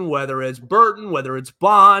Benson, whether it's Burton, whether it's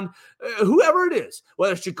Bond, whoever it is,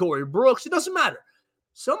 whether it's Ja'Cory Brooks, it doesn't matter.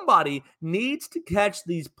 Somebody needs to catch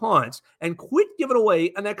these punts and quit giving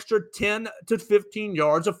away an extra 10 to 15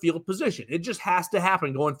 yards of field position. It just has to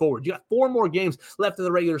happen going forward. You got 4 more games left in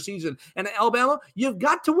the regular season. And Alabama, you've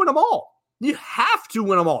got to win them all. You have to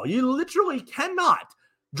win them all. You literally cannot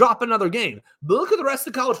drop another game. But look at the rest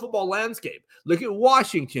of the college football landscape. Look at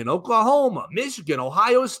Washington, Oklahoma, Michigan,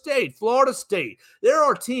 Ohio State, Florida State. There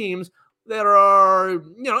are teams that are,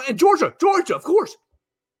 and Georgia, of course.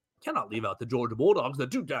 Cannot leave out the Georgia Bulldogs, the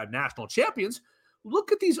 2-time national champions.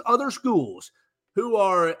 Look at these other schools who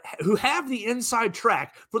have the inside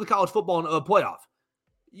track for the college football playoff.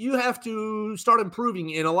 You have to start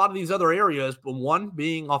improving in a lot of these other areas. One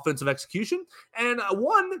being offensive execution, and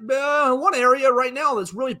one area right now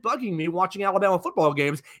that's really bugging me watching Alabama football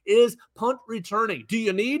games is punt returning. Do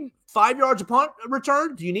you need 5 yards of punt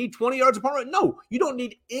return? Do you need 20 yards of punt return? No, you don't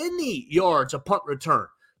need any yards of punt return.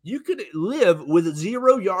 You could live with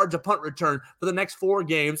 0 yards of punt return for the next 4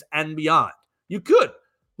 games and beyond. You could.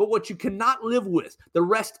 But what you cannot live with the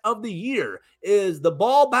rest of the year is the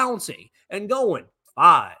ball bouncing and going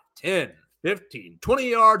 5, 10, 15, 20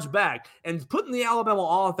 yards back and putting the Alabama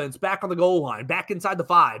offense back on the goal line, back inside the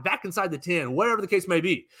 5, back inside the 10, whatever the case may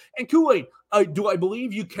be. And Kool-Aid, do I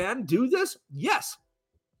believe you can do this? Yes.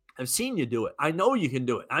 I've seen you do it. I know you can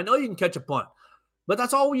do it. I know you can catch a punt. But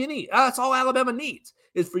that's all you need. That's all Alabama needs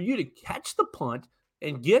is for you to catch the punt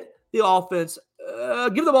and get the offense,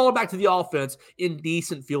 give the ball back to the offense in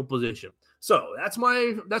decent field position. So that's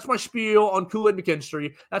my spiel on Kool-Aid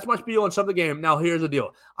McKinstry. That's my spiel on some of the game. Now here's the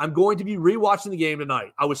deal. I'm going to be rewatching the game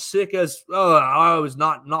tonight. I was sick as I was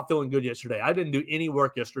not feeling good yesterday. I didn't do any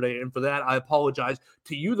work yesterday, and for that I apologize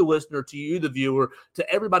to you, the listener, to you, the viewer, to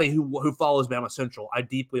everybody who follows Bama Central. I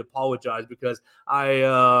deeply apologize because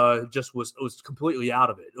I just was completely out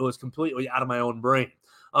of it. It was completely out of my own brain.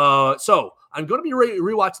 So I'm going to be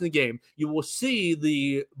rewatching the game. You will see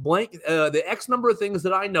the X number of things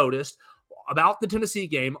that I noticed about the Tennessee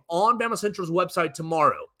game on Bama Central's website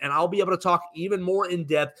tomorrow. And I'll be able to talk even more in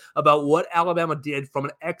depth about what Alabama did from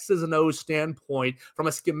an X's and O's standpoint, from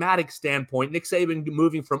a schematic standpoint. Nick Saban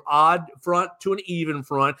moving from odd front to an even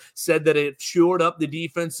front, said that it shored up the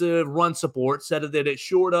defensive run support, said that it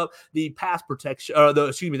shored up the pass protection,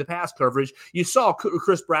 the pass coverage. You saw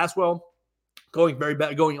Chris Braswell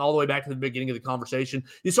going all the way back to the beginning of the conversation.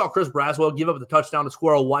 You saw Chris Braswell give up the touchdown to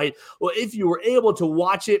Squirrel White. Well, if you were able to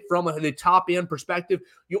watch it from the top-end perspective,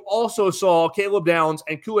 you also saw Caleb Downs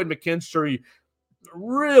and Kool-Aid McKinstry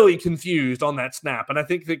really confused on that snap. And I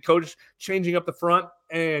think that coach changing up the front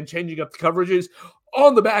and changing up the coverages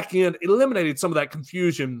on the back end eliminated some of that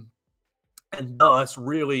confusion and thus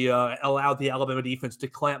really allowed the Alabama defense to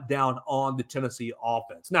clamp down on the Tennessee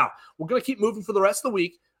offense. Now, we're going to keep moving for the rest of the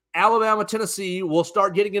week. Alabama, Tennessee. We'll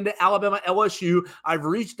start getting into Alabama, LSU. I've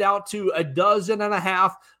reached out to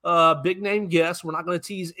 12 big-name guests. We're not going to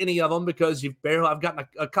tease any of them because I've gotten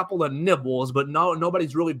a couple of nibbles, but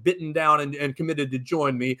nobody's really bitten down and committed to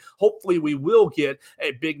join me. Hopefully, we will get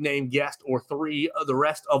a big-name guest or 3 the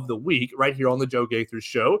rest of the week right here on the Joe Gaither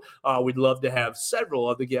Show. We'd love to have several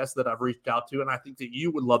of the guests that I've reached out to, and I think that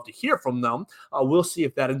you would love to hear from them. We'll see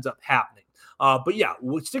if that ends up happening. But yeah,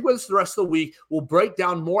 we'll stick with us the rest of the week. We'll break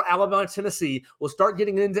down more Alabama, Tennessee. We'll start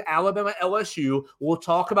getting into Alabama, LSU. We'll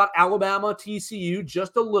talk about Alabama, TCU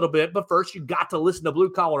just a little bit. But first, you got to listen to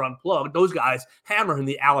Blue Collar Unplugged. Those guys hammering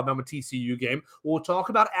the Alabama, TCU game. We'll talk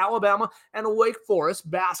about Alabama and Wake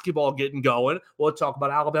Forest basketball getting going. We'll talk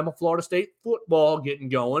about Alabama, Florida State football getting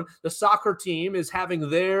going. The soccer team is having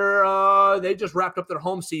they just wrapped up their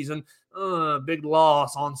home season. Big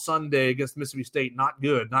loss on Sunday against Mississippi State. Not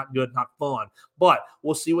good, not fun. But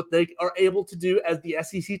we'll see what they are able to do as the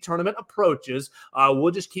SEC tournament approaches.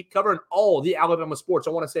 We'll just keep covering all the Alabama sports.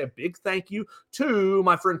 I want to say a big thank you to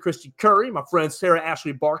my friend Christy Curry, my friend Sarah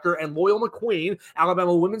Ashley Barker, and Loyal McQueen,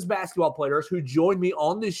 Alabama women's basketball players who joined me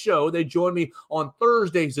on this show. They joined me on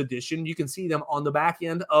Thursday's edition. You can see them on the back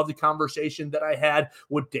end of the conversation that I had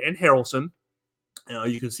with Dan Harrelson.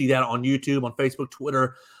 You can see that on YouTube, on Facebook,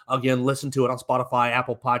 Twitter. Again, listen to it on Spotify,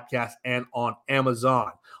 Apple Podcasts, and on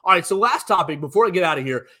Amazon. All right, so last topic before I get out of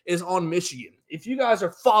here is on Michigan. If you guys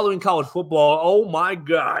are following college football, oh my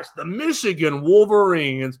gosh, the Michigan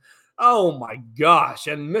Wolverines, oh my gosh,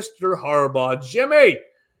 and Mr. Harbaugh, Jimmy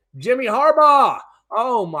Harbaugh,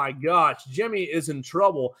 oh my gosh, Jimmy is in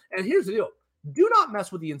trouble. And here's the deal. Do not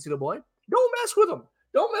mess with the NCAA. Don't mess with them.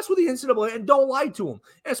 Don't mess with the NCAA and don't lie to them.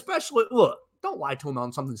 Especially, look, don't lie to them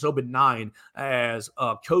on something so benign as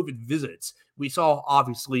COVID visits. We saw,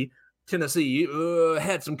 obviously, Tennessee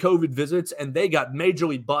had some COVID visits, and they got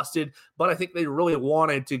majorly busted. But I think they really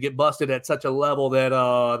wanted to get busted at such a level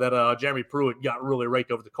that Jeremy Pruitt got really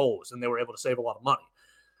raked over the coals, and they were able to save a lot of money.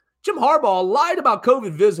 Jim Harbaugh lied about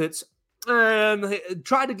COVID visits and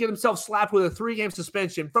tried to get himself slapped with a 3-game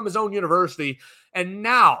suspension from his own university. And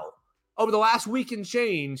now, over the last week and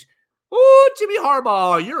change, Jimmy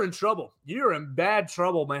Harbaugh, you're in trouble. You're in bad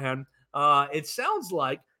trouble, man. It sounds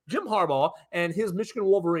like Jim Harbaugh and his Michigan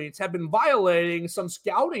Wolverines have been violating some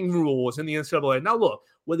scouting rules in the NCAA. Now, look,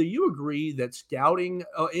 whether you agree that scouting,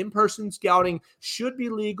 in-person scouting should be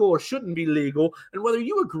legal or shouldn't be legal, and whether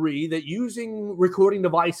you agree that using recording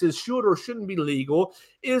devices should or shouldn't be legal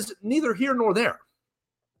is neither here nor there.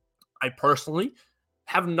 I personally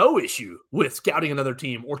have no issue with scouting another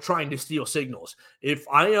team or trying to steal signals. If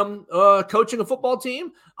I am coaching a football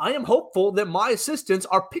team, I am hopeful that my assistants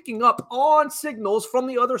are picking up on signals from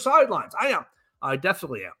the other sidelines. I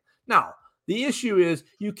definitely am. Now, the issue is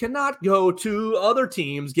you cannot go to other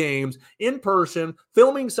teams' games in person,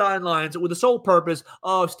 filming sidelines with the sole purpose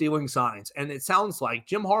of stealing signs. And it sounds like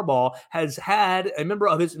Jim Harbaugh has had a member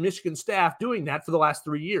of his Michigan staff doing that for the last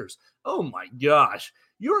 3 years. Oh my gosh.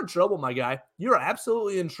 You're in trouble, my guy. You're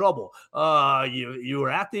absolutely in trouble. You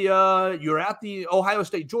were at the Ohio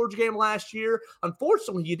State Georgia game last year.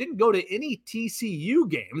 Unfortunately, you didn't go to any TCU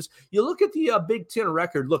games. You look at the Big Ten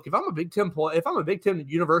record. Look, if I'm a Big Ten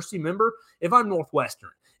university member, if I'm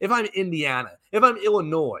Northwestern, if I'm Indiana, if I'm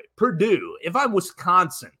Illinois, Purdue, if I'm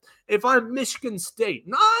Wisconsin, if I'm Michigan State,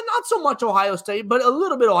 not so much Ohio State, but a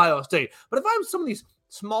little bit Ohio State. But if I'm some of these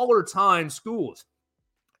smaller time schools,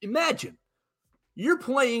 imagine. You're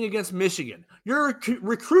playing against Michigan. You're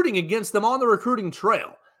recruiting against them on the recruiting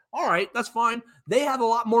trail. All right, that's fine. They have a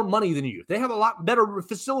lot more money than you. They have a lot better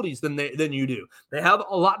facilities than you do. They have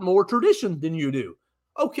a lot more tradition than you do.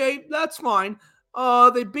 Okay, that's fine.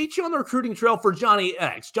 They beat you on the recruiting trail for Johnny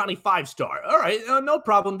X, Johnny 5-star. All right, no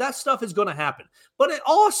problem. That stuff is going to happen. But it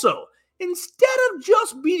also, instead of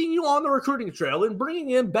just beating you on the recruiting trail and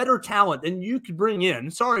bringing in better talent than you could bring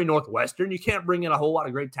in, sorry, Northwestern, you can't bring in a whole lot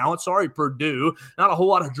of great talent. Sorry, Purdue, not a whole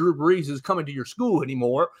lot of Drew Brees is coming to your school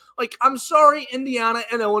anymore. Like, I'm sorry, Indiana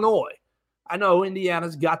and Illinois. I know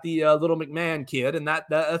Indiana's got the little McMahon kid, and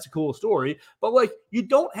that's a cool story. But, like, you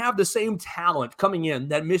don't have the same talent coming in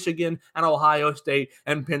that Michigan and Ohio State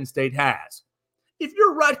and Penn State has. If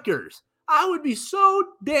you're Rutgers, I would be so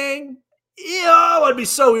I'd be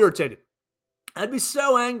so irritated. I'd be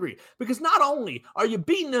so angry because not only are you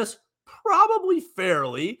beating us probably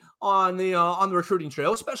fairly on the recruiting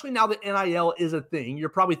trail, especially now that NIL is a thing. You're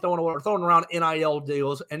probably throwing around NIL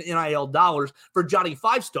deals and NIL dollars for Johnny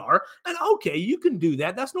 5-star, and okay, you can do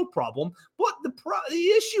that. That's no problem. But the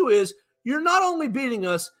issue is you're not only beating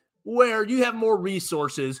us where you have more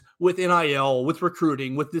resources with NIL, with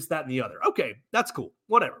recruiting, with this, that, and the other. Okay, that's cool.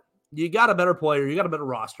 Whatever. You got a better player. You got a better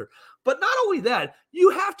roster. But not only that, you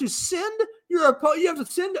have to send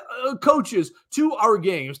coaches to our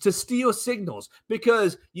games to steal signals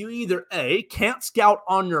because you either A, can't scout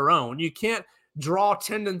on your own. You can't draw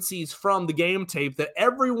tendencies from the game tape that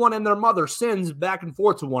everyone and their mother sends back and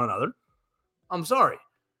forth to one another. I'm sorry.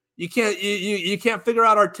 You can't figure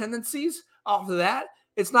out our tendencies off of that.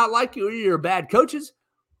 It's not like you're bad coaches.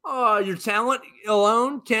 Your talent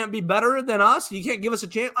alone can't be better than us. You can't give us a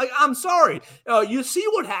chance. I'm sorry. You see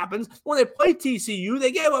what happens when they play TCU.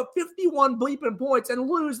 They gave up 51 bleeping points and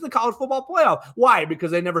lose the college football playoff. Why? Because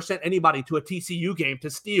they never sent anybody to a TCU game to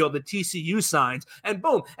steal the TCU signs. And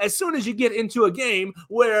boom, as soon as you get into a game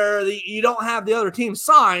where you don't have the other team's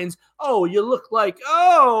signs, you look like,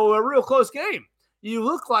 a real close game. You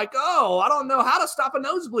look like, oh, I don't know how to stop a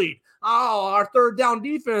nosebleed. Oh, our third down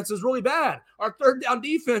defense is really bad. Our third down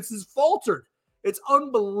defense is faltered. It's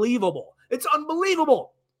unbelievable. It's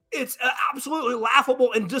unbelievable. It's absolutely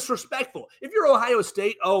laughable and disrespectful. If you're Ohio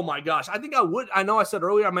State, oh my gosh, I think I would. I know I said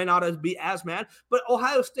earlier I may not be as mad, but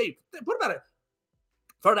Ohio State, what about it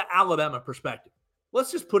from an Alabama perspective?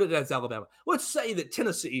 Let's just put it as Alabama. Let's say that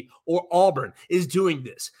Tennessee or Auburn is doing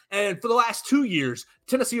this. And for the last 2 years,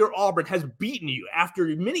 Tennessee or Auburn has beaten you after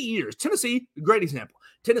many years. Tennessee, great example.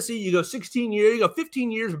 Tennessee, you go 16 years, you go 15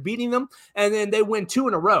 years beating them, and then they win 2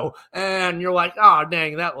 in a row. And you're like, oh,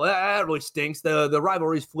 dang, that really stinks. The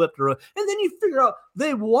rivalry's flipped. And then you figure out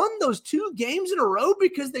they won those 2 games in a row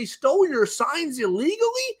because they stole your signs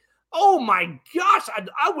illegally? Oh my gosh,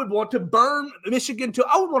 I would want to burn Michigan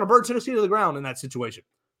I would want to burn Tennessee to the ground in that situation.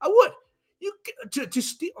 I would. You to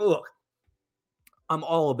steal. Look, I'm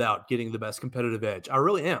all about getting the best competitive edge. I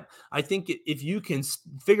really am. I think if you can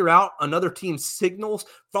figure out another team's signals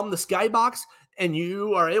from the skybox and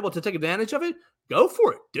you are able to take advantage of it, go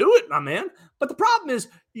for it. Do it, my man. But the problem is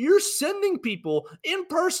you're sending people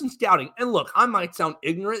in-person scouting. And look, I might sound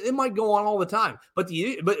ignorant. It might go on all the time. But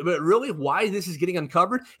really why this is getting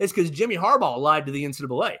uncovered is because Jimmy Harbaugh lied to the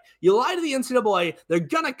NCAA. You lie to the NCAA, they're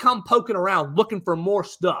going to come poking around looking for more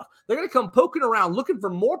stuff. They're going to come poking around looking for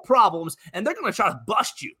more problems, and they're going to try to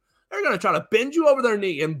bust you. They're going to try to bend you over their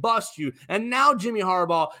knee and bust you. And now, Jimmy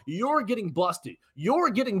Harbaugh, you're getting busted. You're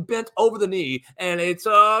getting bent over the knee. And it's,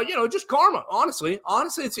 just karma. Honestly,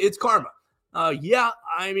 it's karma.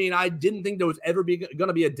 I mean, I didn't think there was ever going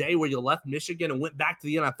to be a day where you left Michigan and went back to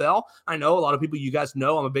the NFL. I know a lot of people, you guys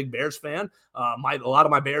know I'm a big Bears fan. A lot of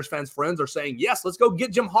my Bears fans friends are saying, yes, let's go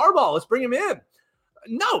get Jim Harbaugh. Let's bring him in.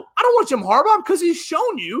 No, I don't want Jim Harbaugh because he's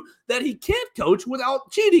shown you that he can't coach without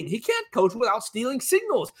cheating. He can't coach without stealing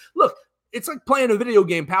signals. Look, it's like playing a video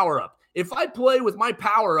game power-up. If I play with my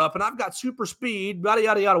power-up and I've got super speed, yada,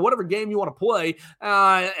 yada, yada, whatever game you want to play,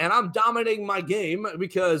 and I'm dominating my game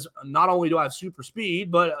because not only do I have super speed,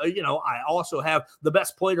 but, I also have the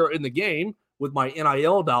best player in the game with my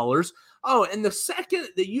NIL dollars. Oh, and the second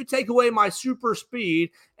that you take away my super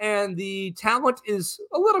speed and the talent is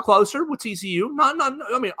a little closer with TCU,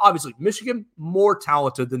 obviously Michigan more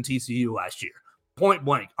talented than TCU last year. Point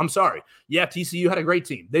blank. I'm sorry. Yeah, TCU had a great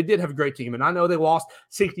team. They did have a great team, and I know they lost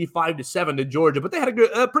 65-7 to Georgia, but they had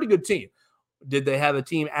a pretty good team. Did they have a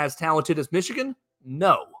team as talented as Michigan?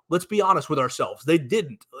 No. Let's be honest with ourselves. They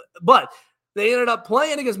didn't. But they ended up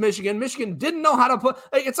playing against Michigan. Michigan didn't know how to play.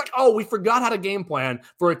 It's like, oh, we forgot how to game plan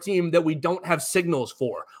for a team that we don't have signals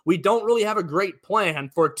for. We don't really have a great plan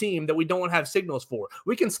for a team that we don't have signals for.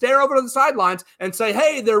 We can stare over to the sidelines and say,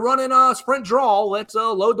 hey, they're running a sprint draw. Let's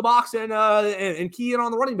load the box and key in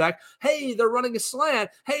on the running back. Hey, they're running a slant.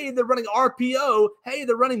 Hey, they're running RPO. Hey,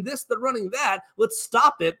 they're running this, they're running that. Let's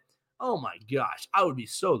stop it. Oh, my gosh. I would be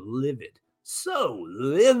so livid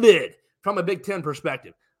from a Big Ten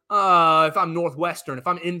perspective. If I'm Northwestern, if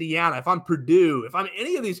I'm Indiana, if I'm Purdue, if I'm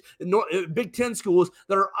any of these Big Ten schools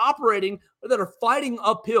that are operating, that are fighting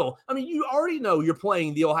uphill. I mean, you already know you're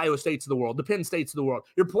playing the Ohio States of the world, the Penn States of the world.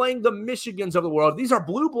 You're playing the Michigans of the world. These are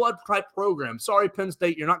blue blood type programs. Sorry, Penn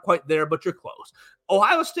State, you're not quite there, but you're close.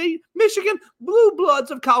 Ohio State, Michigan, blue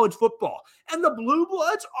bloods of college football. And the blue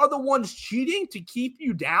bloods are the ones cheating to keep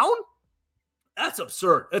you down? That's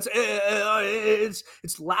absurd.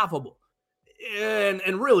 It's laughable.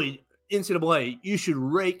 And really, NCAA, you should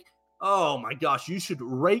rake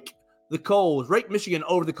the coals, rake Michigan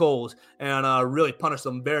over the coals, and really punish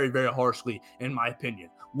them very, very harshly, in my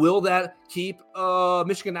opinion. Will that keep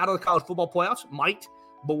Michigan out of the college football playoffs? Might.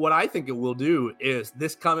 But what I think it will do is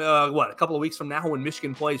this coming, a couple of weeks from now when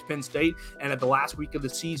Michigan plays Penn State, and at the last week of the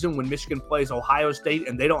season when Michigan plays Ohio State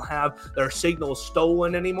and they don't have their signals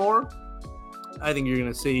stolen anymore, I think you're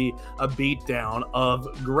going to see a beatdown of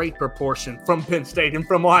great proportion from Penn State and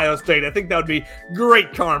from Ohio State. I think that would be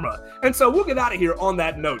great karma. And so we'll get out of here on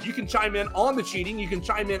that note. You can chime in on the cheating. You can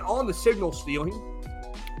chime in on the signal stealing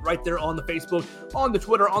right there on the Facebook, on the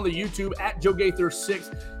Twitter, on the YouTube at Joe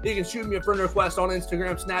Gaither6. You can shoot me a friend request on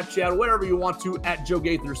Instagram, Snapchat, wherever you want to at Joe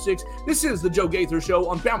Gaither6. This is the Joe Gaither Show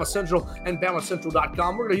on Bama Central and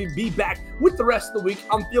BamaCentral.com. We're going to be back with the rest of the week.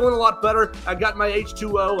 I'm feeling a lot better. I got my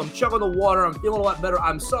H2O. I'm chugging the water. I'm feeling a lot better.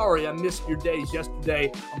 I'm sorry I missed your days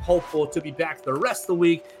yesterday. I'm hopeful to be back the rest of the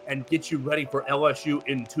week and get you ready for LSU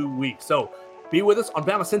in 2 weeks. So Be with us on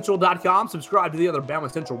BamaCentral.com. Subscribe to the other Bama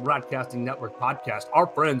Central Broadcasting Network podcast. Our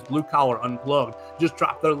friends, Blue Collar Unplugged, just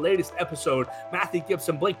dropped their latest episode. Matthew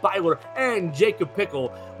Gibson, Blake Byler, and Jacob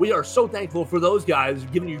Pickle. We are so thankful for those guys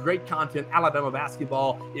giving you great content. Alabama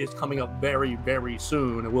basketball is coming up very, very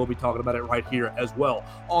soon, and we'll be talking about it right here as well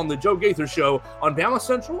on the Joe Gaither Show on Bama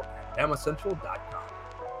Central at BamaCentral.com.